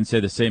think we can say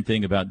the same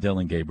thing about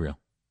Dylan Gabriel.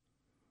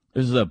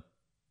 This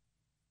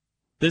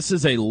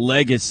is a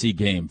legacy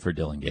game for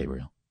Dylan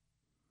Gabriel.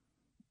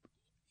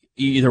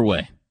 Either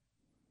way.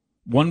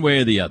 One way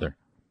or the other.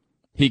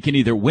 He can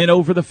either win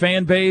over the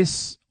fan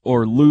base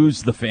or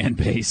lose the fan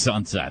base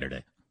on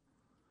Saturday.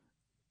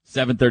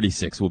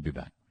 7:36, we'll be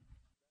back.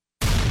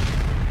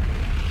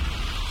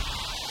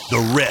 The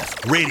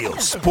Ref Radio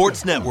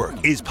Sports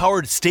Network is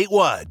powered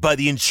statewide by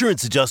the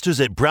insurance adjusters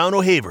at Brown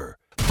O'Haver.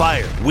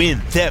 Fire,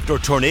 wind, theft, or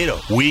tornado,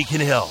 we can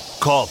help.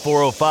 Call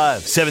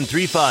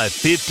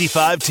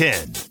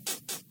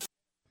 405-735-5510.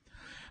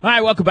 All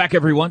right, welcome back,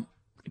 everyone.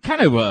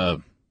 Kind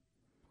of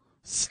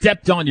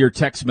stepped on your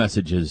text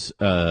messages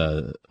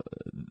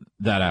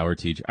that hour,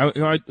 Teach.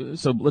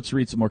 So let's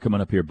read some more coming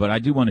up here. But I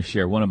do want to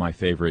share one of my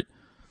favorite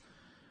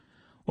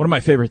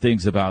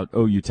things about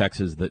OU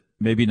Texas that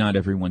maybe not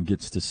everyone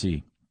gets to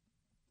see.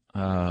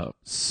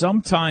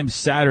 Sometime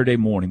Saturday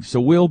morning, so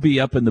we'll be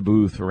up in the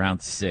booth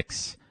around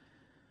 6,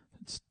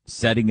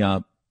 setting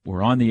up.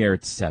 We're on the air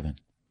at 7.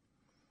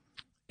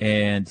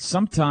 And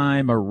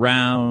sometime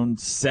around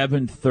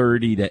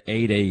 7:30 to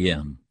 8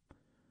 a.m.,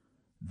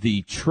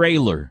 the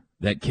trailer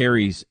that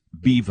carries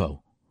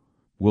Bevo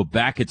will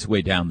back its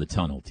way down the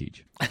tunnel,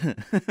 Teach. I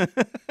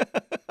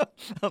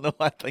don't know.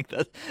 I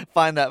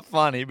find that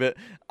funny, but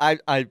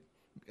I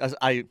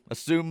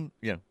assume,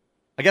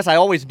 I guess I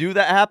always knew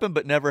that happened,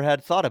 but never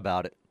had thought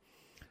about it.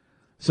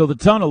 So the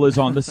tunnel is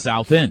on the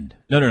south end.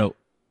 No.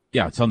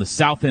 Yeah, it's on the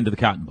south end of the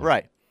Cotton Bowl.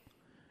 Right.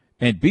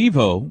 And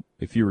Bevo,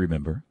 if you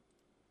remember,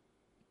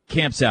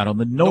 camps out on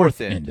the north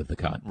end of the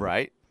cotton.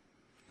 Right.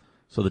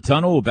 So the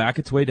tunnel will back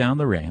its way down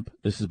the ramp.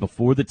 This is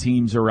before the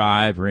teams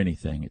arrive or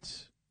anything.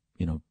 It's,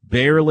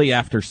 barely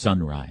after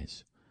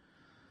sunrise.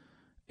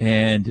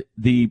 And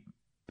the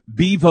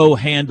Bevo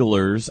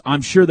handlers,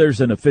 I'm sure there's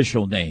an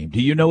official name.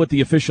 Do you know what the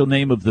official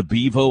name of the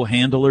Bevo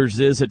handlers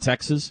is at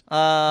Texas?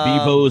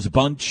 Bevo's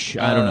Bunch?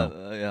 I don't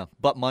know. Yeah,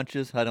 Butt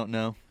Munches? I don't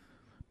know.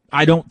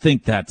 I don't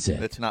think that's it.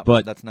 That's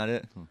not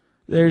it?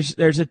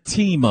 There's a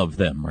team of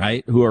them,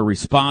 right, who are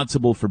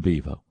responsible for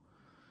Bevo.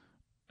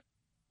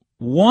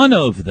 One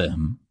of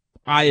them,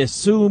 I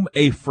assume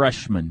a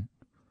freshman,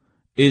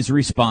 is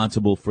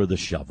responsible for the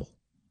shovel.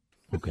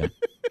 Okay.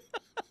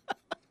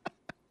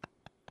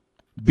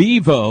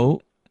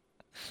 Bevo,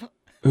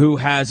 who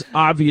has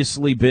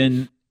obviously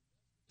been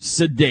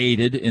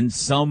sedated in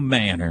some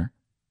manner,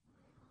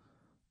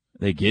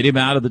 they get him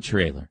out of the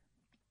trailer.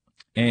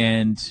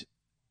 And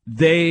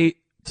they,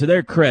 to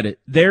their credit,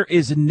 there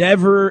is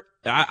never,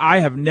 I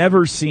have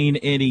never seen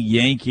any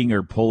yanking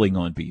or pulling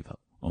on Bevo.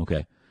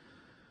 Okay.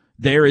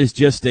 There is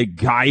just a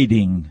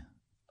guiding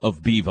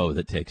of Bevo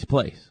that takes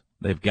place.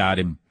 They've got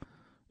him,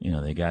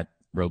 they got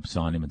ropes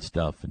on him and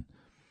stuff,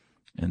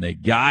 and they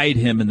guide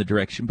him in the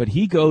direction, but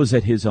he goes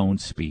at his own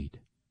speed.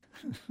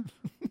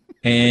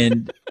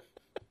 And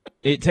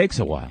it takes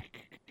a while.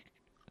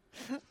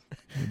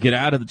 Get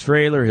out of the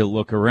trailer, he'll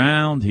look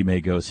around, he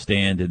may go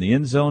stand in the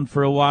end zone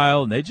for a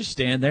while, and they just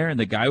stand there, and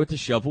the guy with the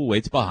shovel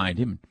waits behind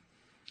him.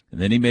 And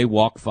then he may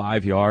walk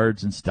 5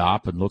 yards and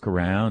stop and look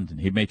around,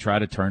 and he may try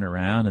to turn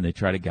around, and they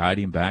try to guide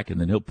him back,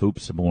 and then he'll poop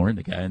some more, and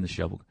the guy in the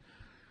shovel,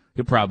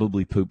 he'll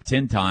probably poop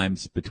 10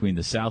 times between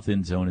the south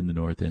end zone and the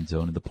north end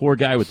zone. And the poor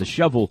guy with the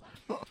shovel,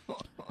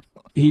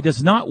 he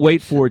does not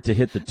wait for it to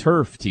hit the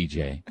turf,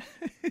 TJ.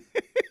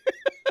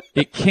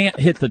 It can't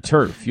hit the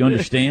turf. You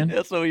understand?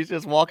 Yeah, so he's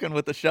just walking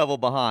with the shovel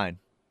behind.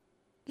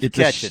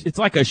 It's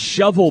like a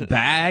shovel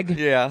bag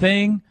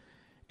thing,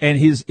 and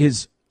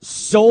his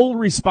sole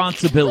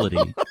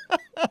responsibility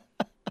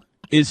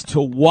is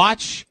to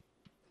watch,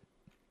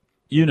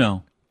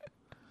 to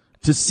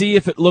see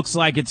if it looks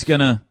like it's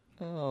going to.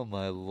 Oh,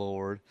 my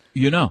Lord.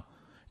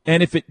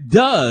 And if it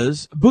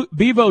does,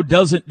 Bevo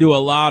doesn't do a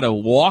lot of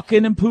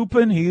walking and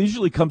pooping. He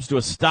usually comes to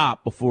a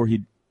stop before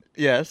he.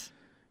 Yes.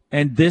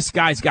 And this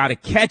guy's got to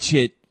catch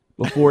it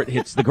before it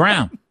hits the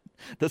ground.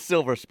 The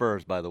Silver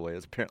Spurs, by the way,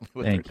 is apparently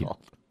what they're called.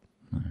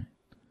 All right.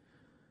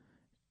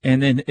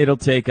 And then it'll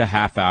take a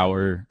half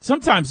hour.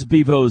 Sometimes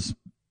Bevo's,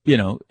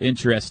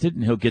 interested,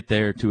 and he'll get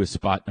there to a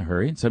spot in a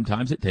hurry, and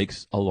sometimes it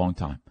takes a long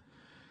time.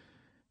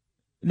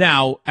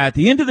 Now, at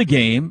the end of the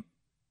game,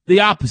 the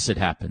opposite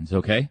happens,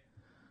 okay?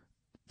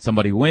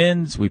 Somebody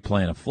wins, we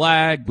plant a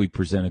flag, we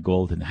present a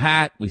golden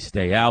hat, we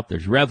stay out,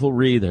 there's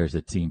revelry, there's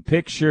a team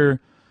picture,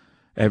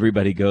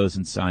 everybody goes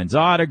and signs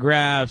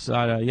autographs,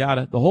 yada,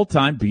 yada. The whole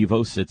time,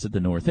 Bevo sits at the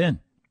north end.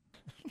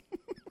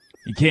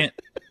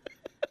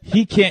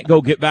 He can't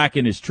go get back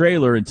in his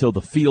trailer until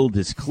the field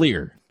is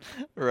clear.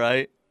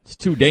 Right. It's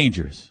too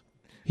dangerous.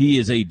 He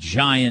is a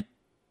giant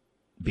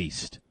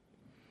beast.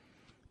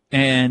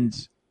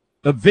 And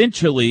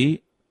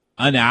eventually,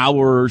 an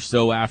hour or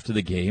so after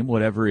the game,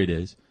 whatever it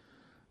is,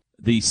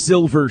 the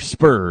Silver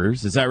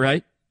Spurs, is that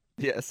right?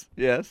 Yes.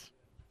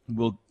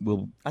 We'll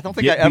I don't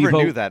think I ever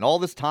knew that. All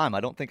this time, I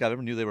don't think I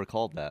ever knew they were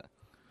called that.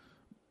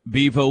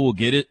 Bevo will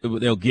get it.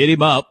 They'll get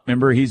him up.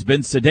 Remember, he's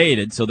been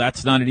sedated, so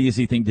that's not an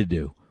easy thing to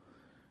do.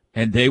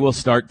 And they will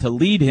start to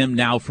lead him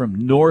now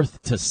from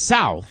north to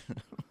south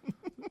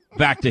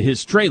back to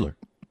his trailer.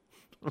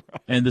 Right.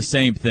 And the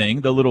same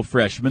thing, the little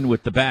freshman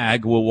with the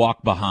bag will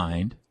walk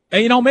behind.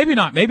 And, maybe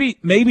not.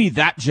 Maybe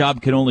that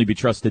job can only be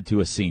trusted to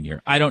a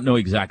senior. I don't know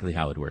exactly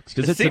how it works.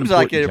 Because it seems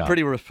like a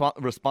pretty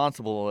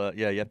responsible.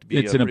 You have to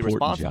be pretty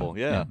responsible. Job.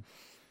 Yeah.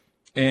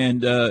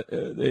 And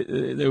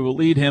they will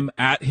lead him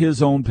at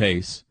his own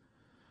pace,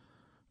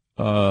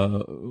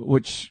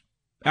 which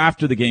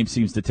after the game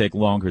seems to take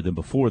longer than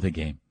before the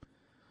game,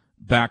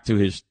 back to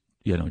his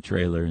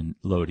trailer and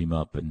load him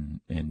up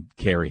and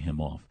carry him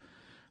off.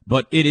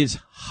 But it is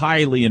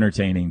highly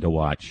entertaining to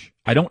watch.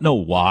 I don't know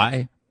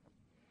why,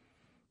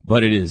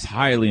 but it is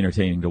highly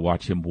entertaining to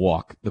watch him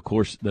walk the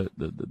course,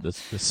 the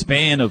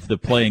span of the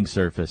playing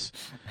surface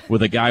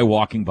with a guy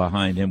walking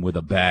behind him with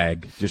a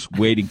bag, just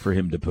waiting for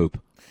him to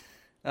poop.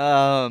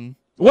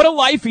 What a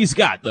life he's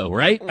got, though,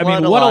 right? I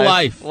mean, what a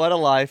life. What a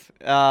life.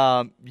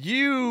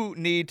 You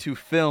need to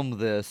film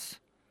this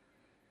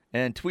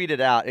and tweet it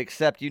out,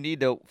 except you need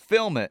to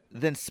film it,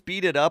 then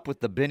speed it up with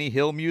the Benny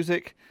Hill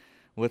music,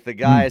 with the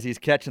guy as he's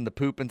catching the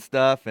poop and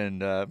stuff,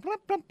 and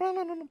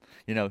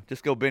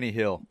just go Benny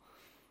Hill.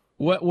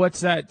 What's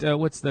that?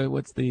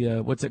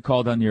 What's it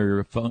called on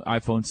your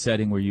iPhone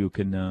setting where you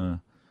can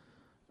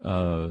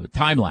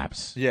time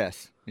lapse?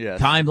 Yes.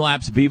 Time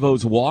lapse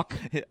Bevo's walk.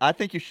 I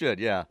think you should.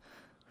 Yeah.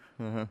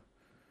 Uh-huh.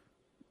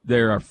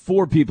 There are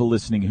 4 people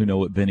listening who know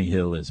what Benny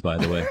Hill is, by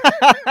the way.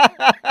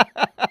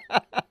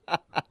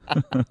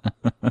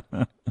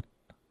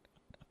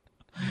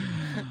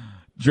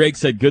 Drake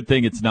said, good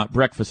thing it's not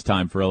breakfast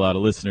time for a lot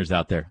of listeners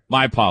out there.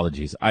 My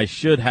apologies. I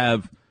should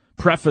have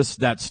preface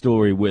that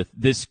story with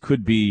this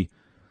could be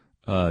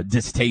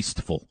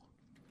distasteful.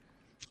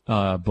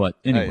 But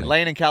anyway. Hey,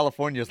 Lane in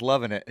California is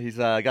loving it. He's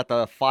got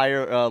the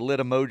fire lit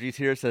emojis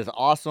here. Says,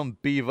 awesome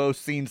Bevo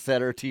scene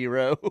setter,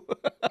 T-Row.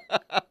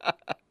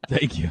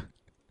 Thank you.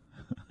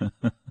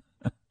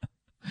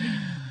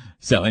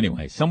 So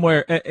anyway,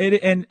 somewhere,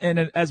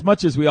 and as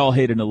much as we all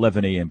hate an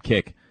 11 a.m.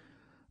 kick,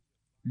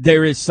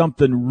 there is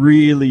something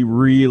really,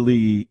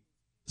 really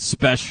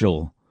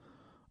special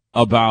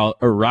about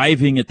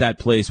arriving at that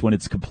place when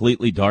it's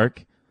completely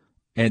dark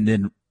and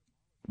then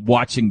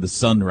watching the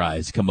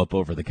sunrise come up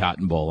over the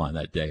Cotton Bowl on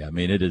that day. I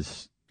mean, it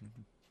is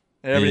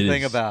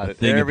everything about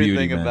it.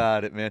 Everything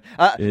about it, man.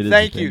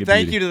 Thank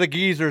you to the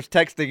geezers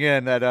texting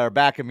in that are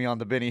backing me on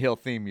the Benny Hill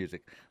theme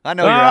music. I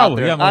know you're out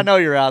there. Yeah, I know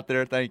you're out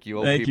there. Thank you,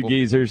 old people. Thank you,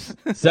 geezers.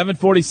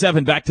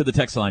 7:47. Back to the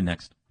text line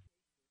next.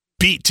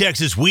 Beat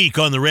Texas Week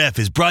on the Ref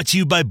is brought to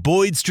you by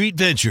Boyd Street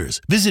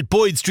Ventures. Visit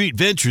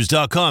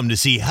BoydStreetVentures.com to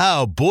see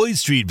how Boyd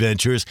Street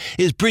Ventures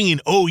is bringing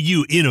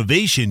OU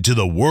innovation to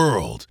the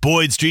world.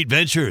 Boyd Street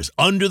Ventures,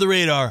 under the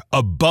radar,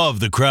 above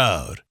the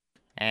crowd.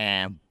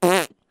 And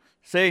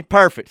see,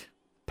 perfect.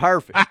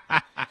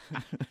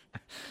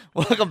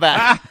 Welcome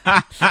back.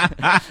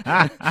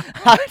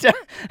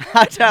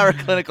 Hightower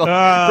Clinical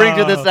brings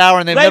you this hour,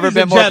 and they've never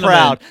been more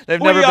proud.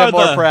 They've never been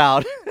more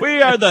proud.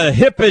 We are the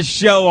hippest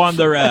show on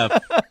the Ref.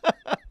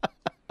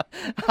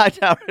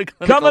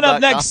 Coming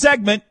up next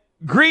segment,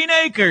 Green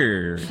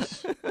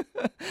Acres.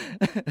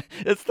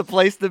 It's the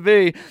place to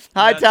be.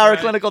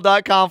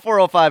 HightowerClinical.com,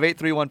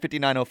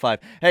 405-831-5905.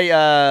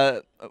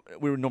 Hey,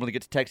 we would normally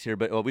get to text here,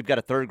 but we've got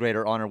a third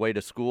grader on her way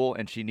to school,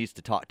 and she needs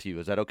to talk to you.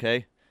 Is that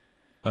okay?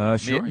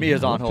 Sure.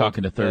 Mia's on hold.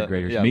 Talking to third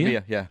graders.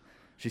 Mia? Yeah.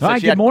 She said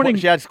good morning.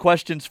 She has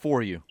questions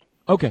for you.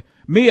 Okay.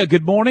 Mia,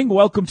 good morning.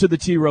 Welcome to the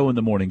T-Row in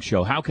the Morning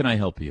Show. How can I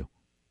help you?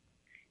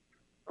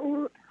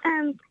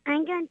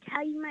 I'm going to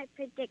tell you my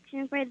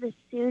prediction for the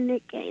Sooner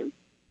game.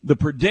 The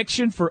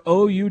prediction for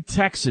OU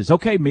Texas.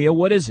 Okay, Mia,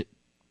 what is it?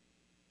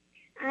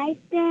 I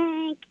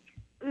think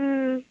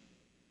the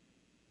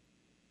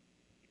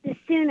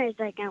Sooners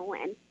are going to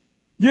win.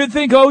 You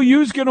think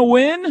OU's going to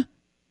win?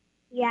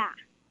 Yeah.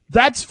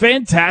 That's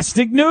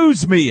fantastic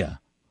news, Mia.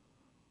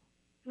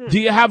 Do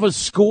you have a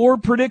score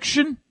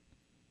prediction?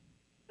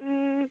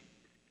 No.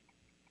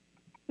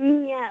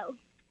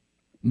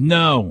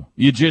 No.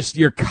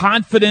 You're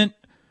confident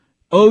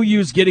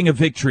OU's getting a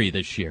victory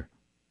this year.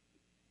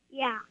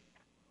 Yeah.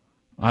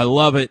 I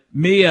love it.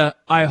 Mia,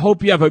 I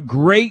hope you have a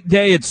great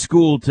day at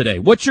school today.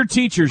 What's your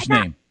teacher's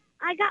name?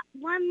 I got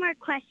one more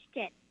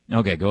question.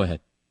 Okay, go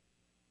ahead.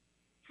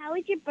 How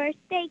was your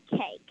birthday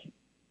cake?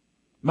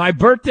 My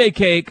birthday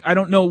cake, I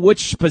don't know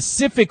which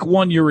specific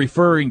one you're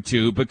referring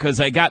to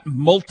because I got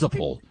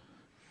multiple.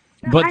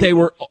 But they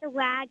were the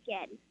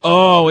wagon.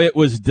 Oh, it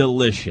was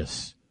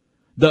delicious.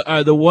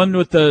 The one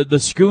with the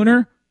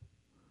schooner,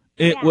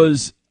 it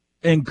was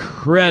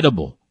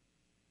incredible.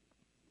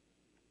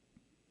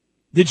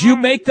 Did you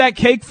make that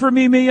cake for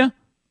me, Mia?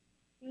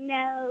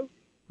 No.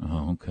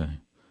 Oh, okay.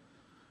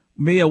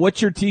 Mia,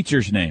 what's your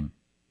teacher's name?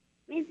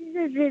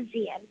 Mrs.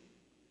 Vivian.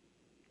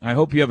 I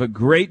hope you have a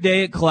great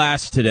day at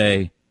class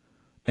today.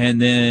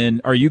 And then,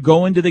 are you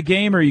going to the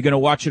game or are you going to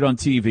watch it on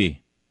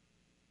TV?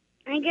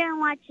 I'm going to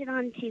watch it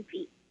on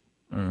TV.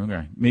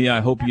 Okay. Mia,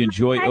 I hope you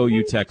enjoy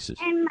OU Texas.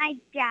 And my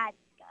dad's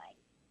going.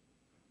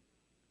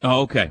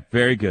 Oh, okay.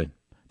 Very good.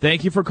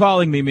 Thank you for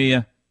calling me,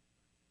 Mia.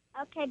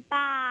 Okay,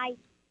 bye.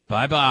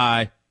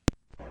 Bye-bye.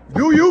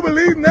 Do you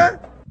believe in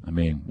that? I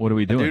mean, what are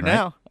we doing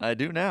I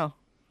do now.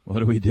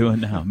 What are we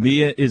doing now?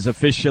 Mia is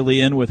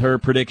officially in with her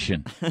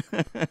prediction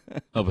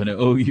of an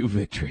OU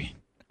victory.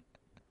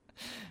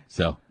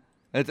 So,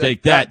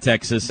 take that,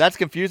 Texas. That's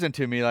confusing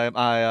to me.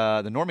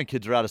 The Norman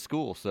kids are out of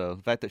school, so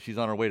the fact that she's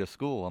on her way to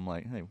school, I'm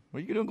like, hey, what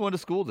are you doing going to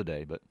school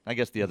today? But I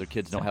guess the other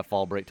kids don't have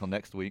fall break till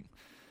next week.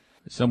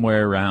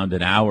 Somewhere around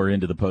an hour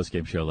into the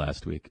postgame show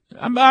last week.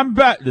 I'm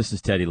back. This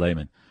is Teddy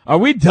Lehman. Are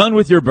we done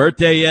with your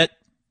birthday yet?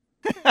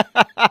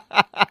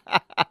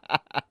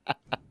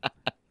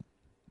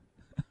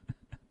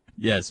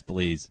 Yes,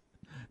 please.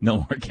 No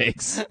more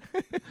cakes.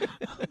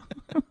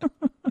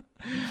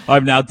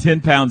 I'm now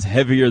 10 pounds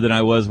heavier than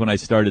I was when I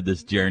started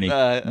this journey.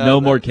 No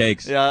more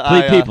cakes.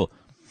 Please, people.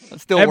 I'm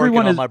still working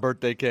on my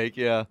birthday cake,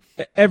 yeah.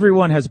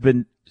 Everyone has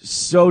been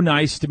so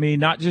nice to me,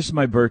 not just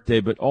my birthday,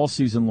 but all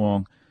season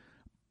long.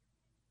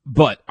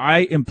 But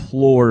I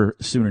implore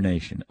Sooner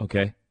Nation,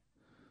 okay?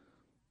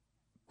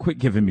 Quit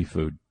giving me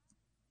food.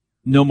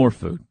 No more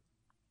food,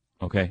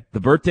 okay? The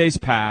birthday's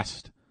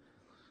passed.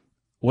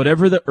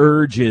 Whatever the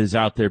urge is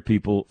out there,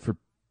 people, for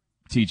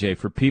TJ,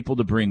 for people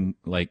to bring,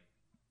 like,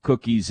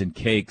 cookies and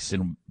cakes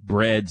and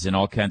breads and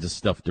all kinds of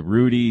stuff to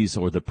Rudy's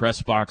or the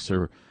Press Box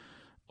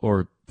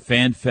or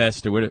Fan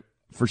Fest or whatever.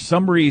 For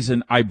some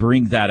reason, I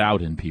bring that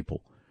out in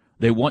people.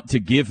 They want to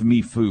give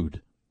me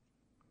food.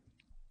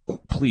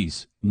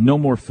 Please, no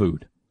more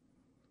food.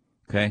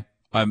 Okay?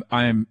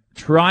 I'm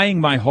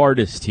trying my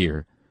hardest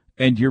here,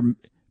 and you're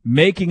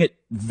making it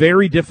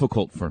very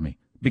difficult for me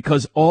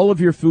because all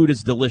of your food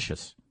is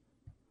delicious.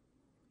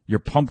 your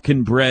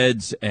pumpkin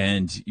breads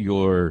and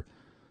your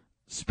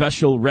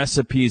special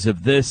recipes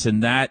of this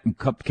and that and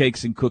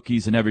cupcakes and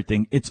cookies and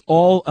everything. It's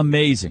all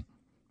amazing.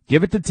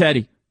 Give it to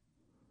Teddy.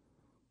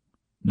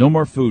 No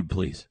more food,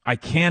 please. I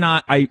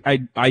cannot.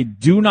 I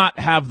do not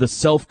have the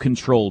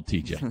self-control,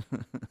 TJ.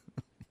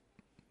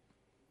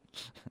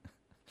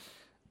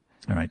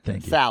 All right,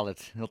 thank you.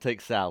 Salads. He'll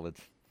take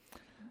salads.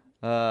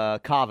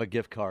 Kava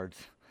gift cards.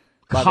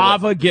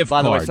 Kava gift cards.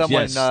 By the way,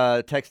 someone yes.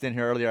 texted in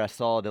here earlier. I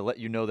saw to let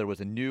you know there was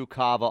a new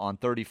Kava on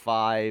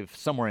 35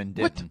 somewhere in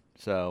Denton.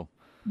 What? So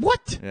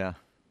what? Yeah.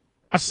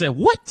 I said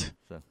what?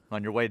 So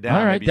on your way down.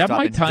 All right, that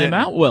might time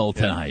out well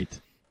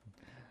tonight.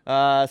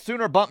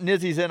 Sooner bump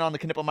Nizzy's in on the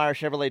Knippelmeyer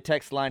Chevrolet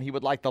text line. He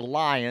would like the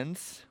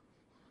Lions.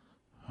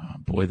 Oh,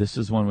 boy, this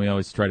is one we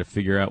always try to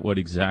figure out what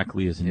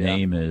exactly his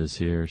name is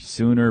here.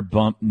 Sooner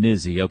bump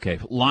Nizzy. Okay,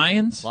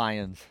 Lions?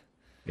 Lions.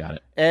 Got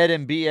it. Ed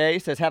in BA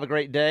says, have a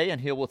great day,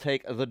 and he will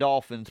take the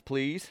Dolphins,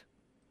 please.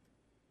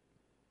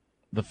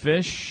 The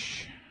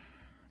Fish.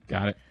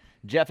 Got it.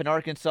 Jeff in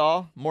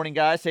Arkansas. Morning,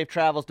 guys. Safe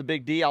travels to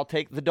Big D. I'll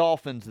take the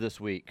Dolphins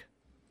this week.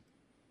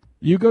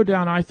 You go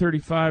down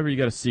I-35 or you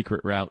got a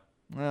secret route?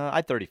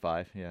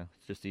 I-35, yeah.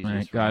 It's just easier.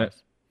 Right, got it.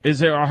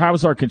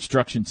 How's our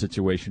construction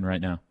situation right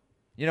now?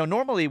 You know,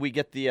 normally we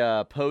get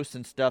the posts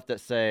and stuff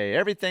that say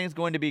everything's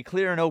going to be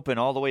clear and open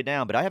all the way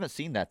down, but I haven't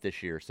seen that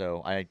this year,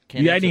 so I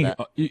can't answer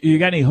that. You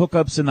got any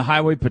hookups in the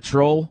highway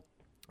patrol?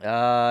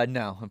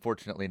 No,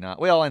 unfortunately not.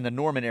 Well, in the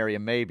Norman area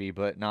maybe,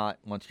 but not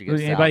once you get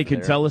south. Anybody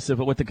can tell us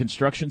what the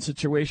construction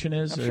situation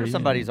is? I'm sure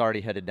somebody's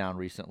already headed down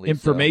recently.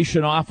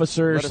 Information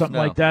officer or something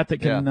like that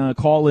can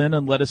call in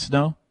and let us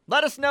know?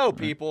 Let us know,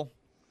 people.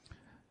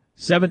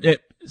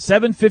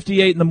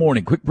 7:58 in the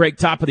morning. Quick break,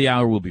 top of the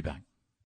hour. We'll be back.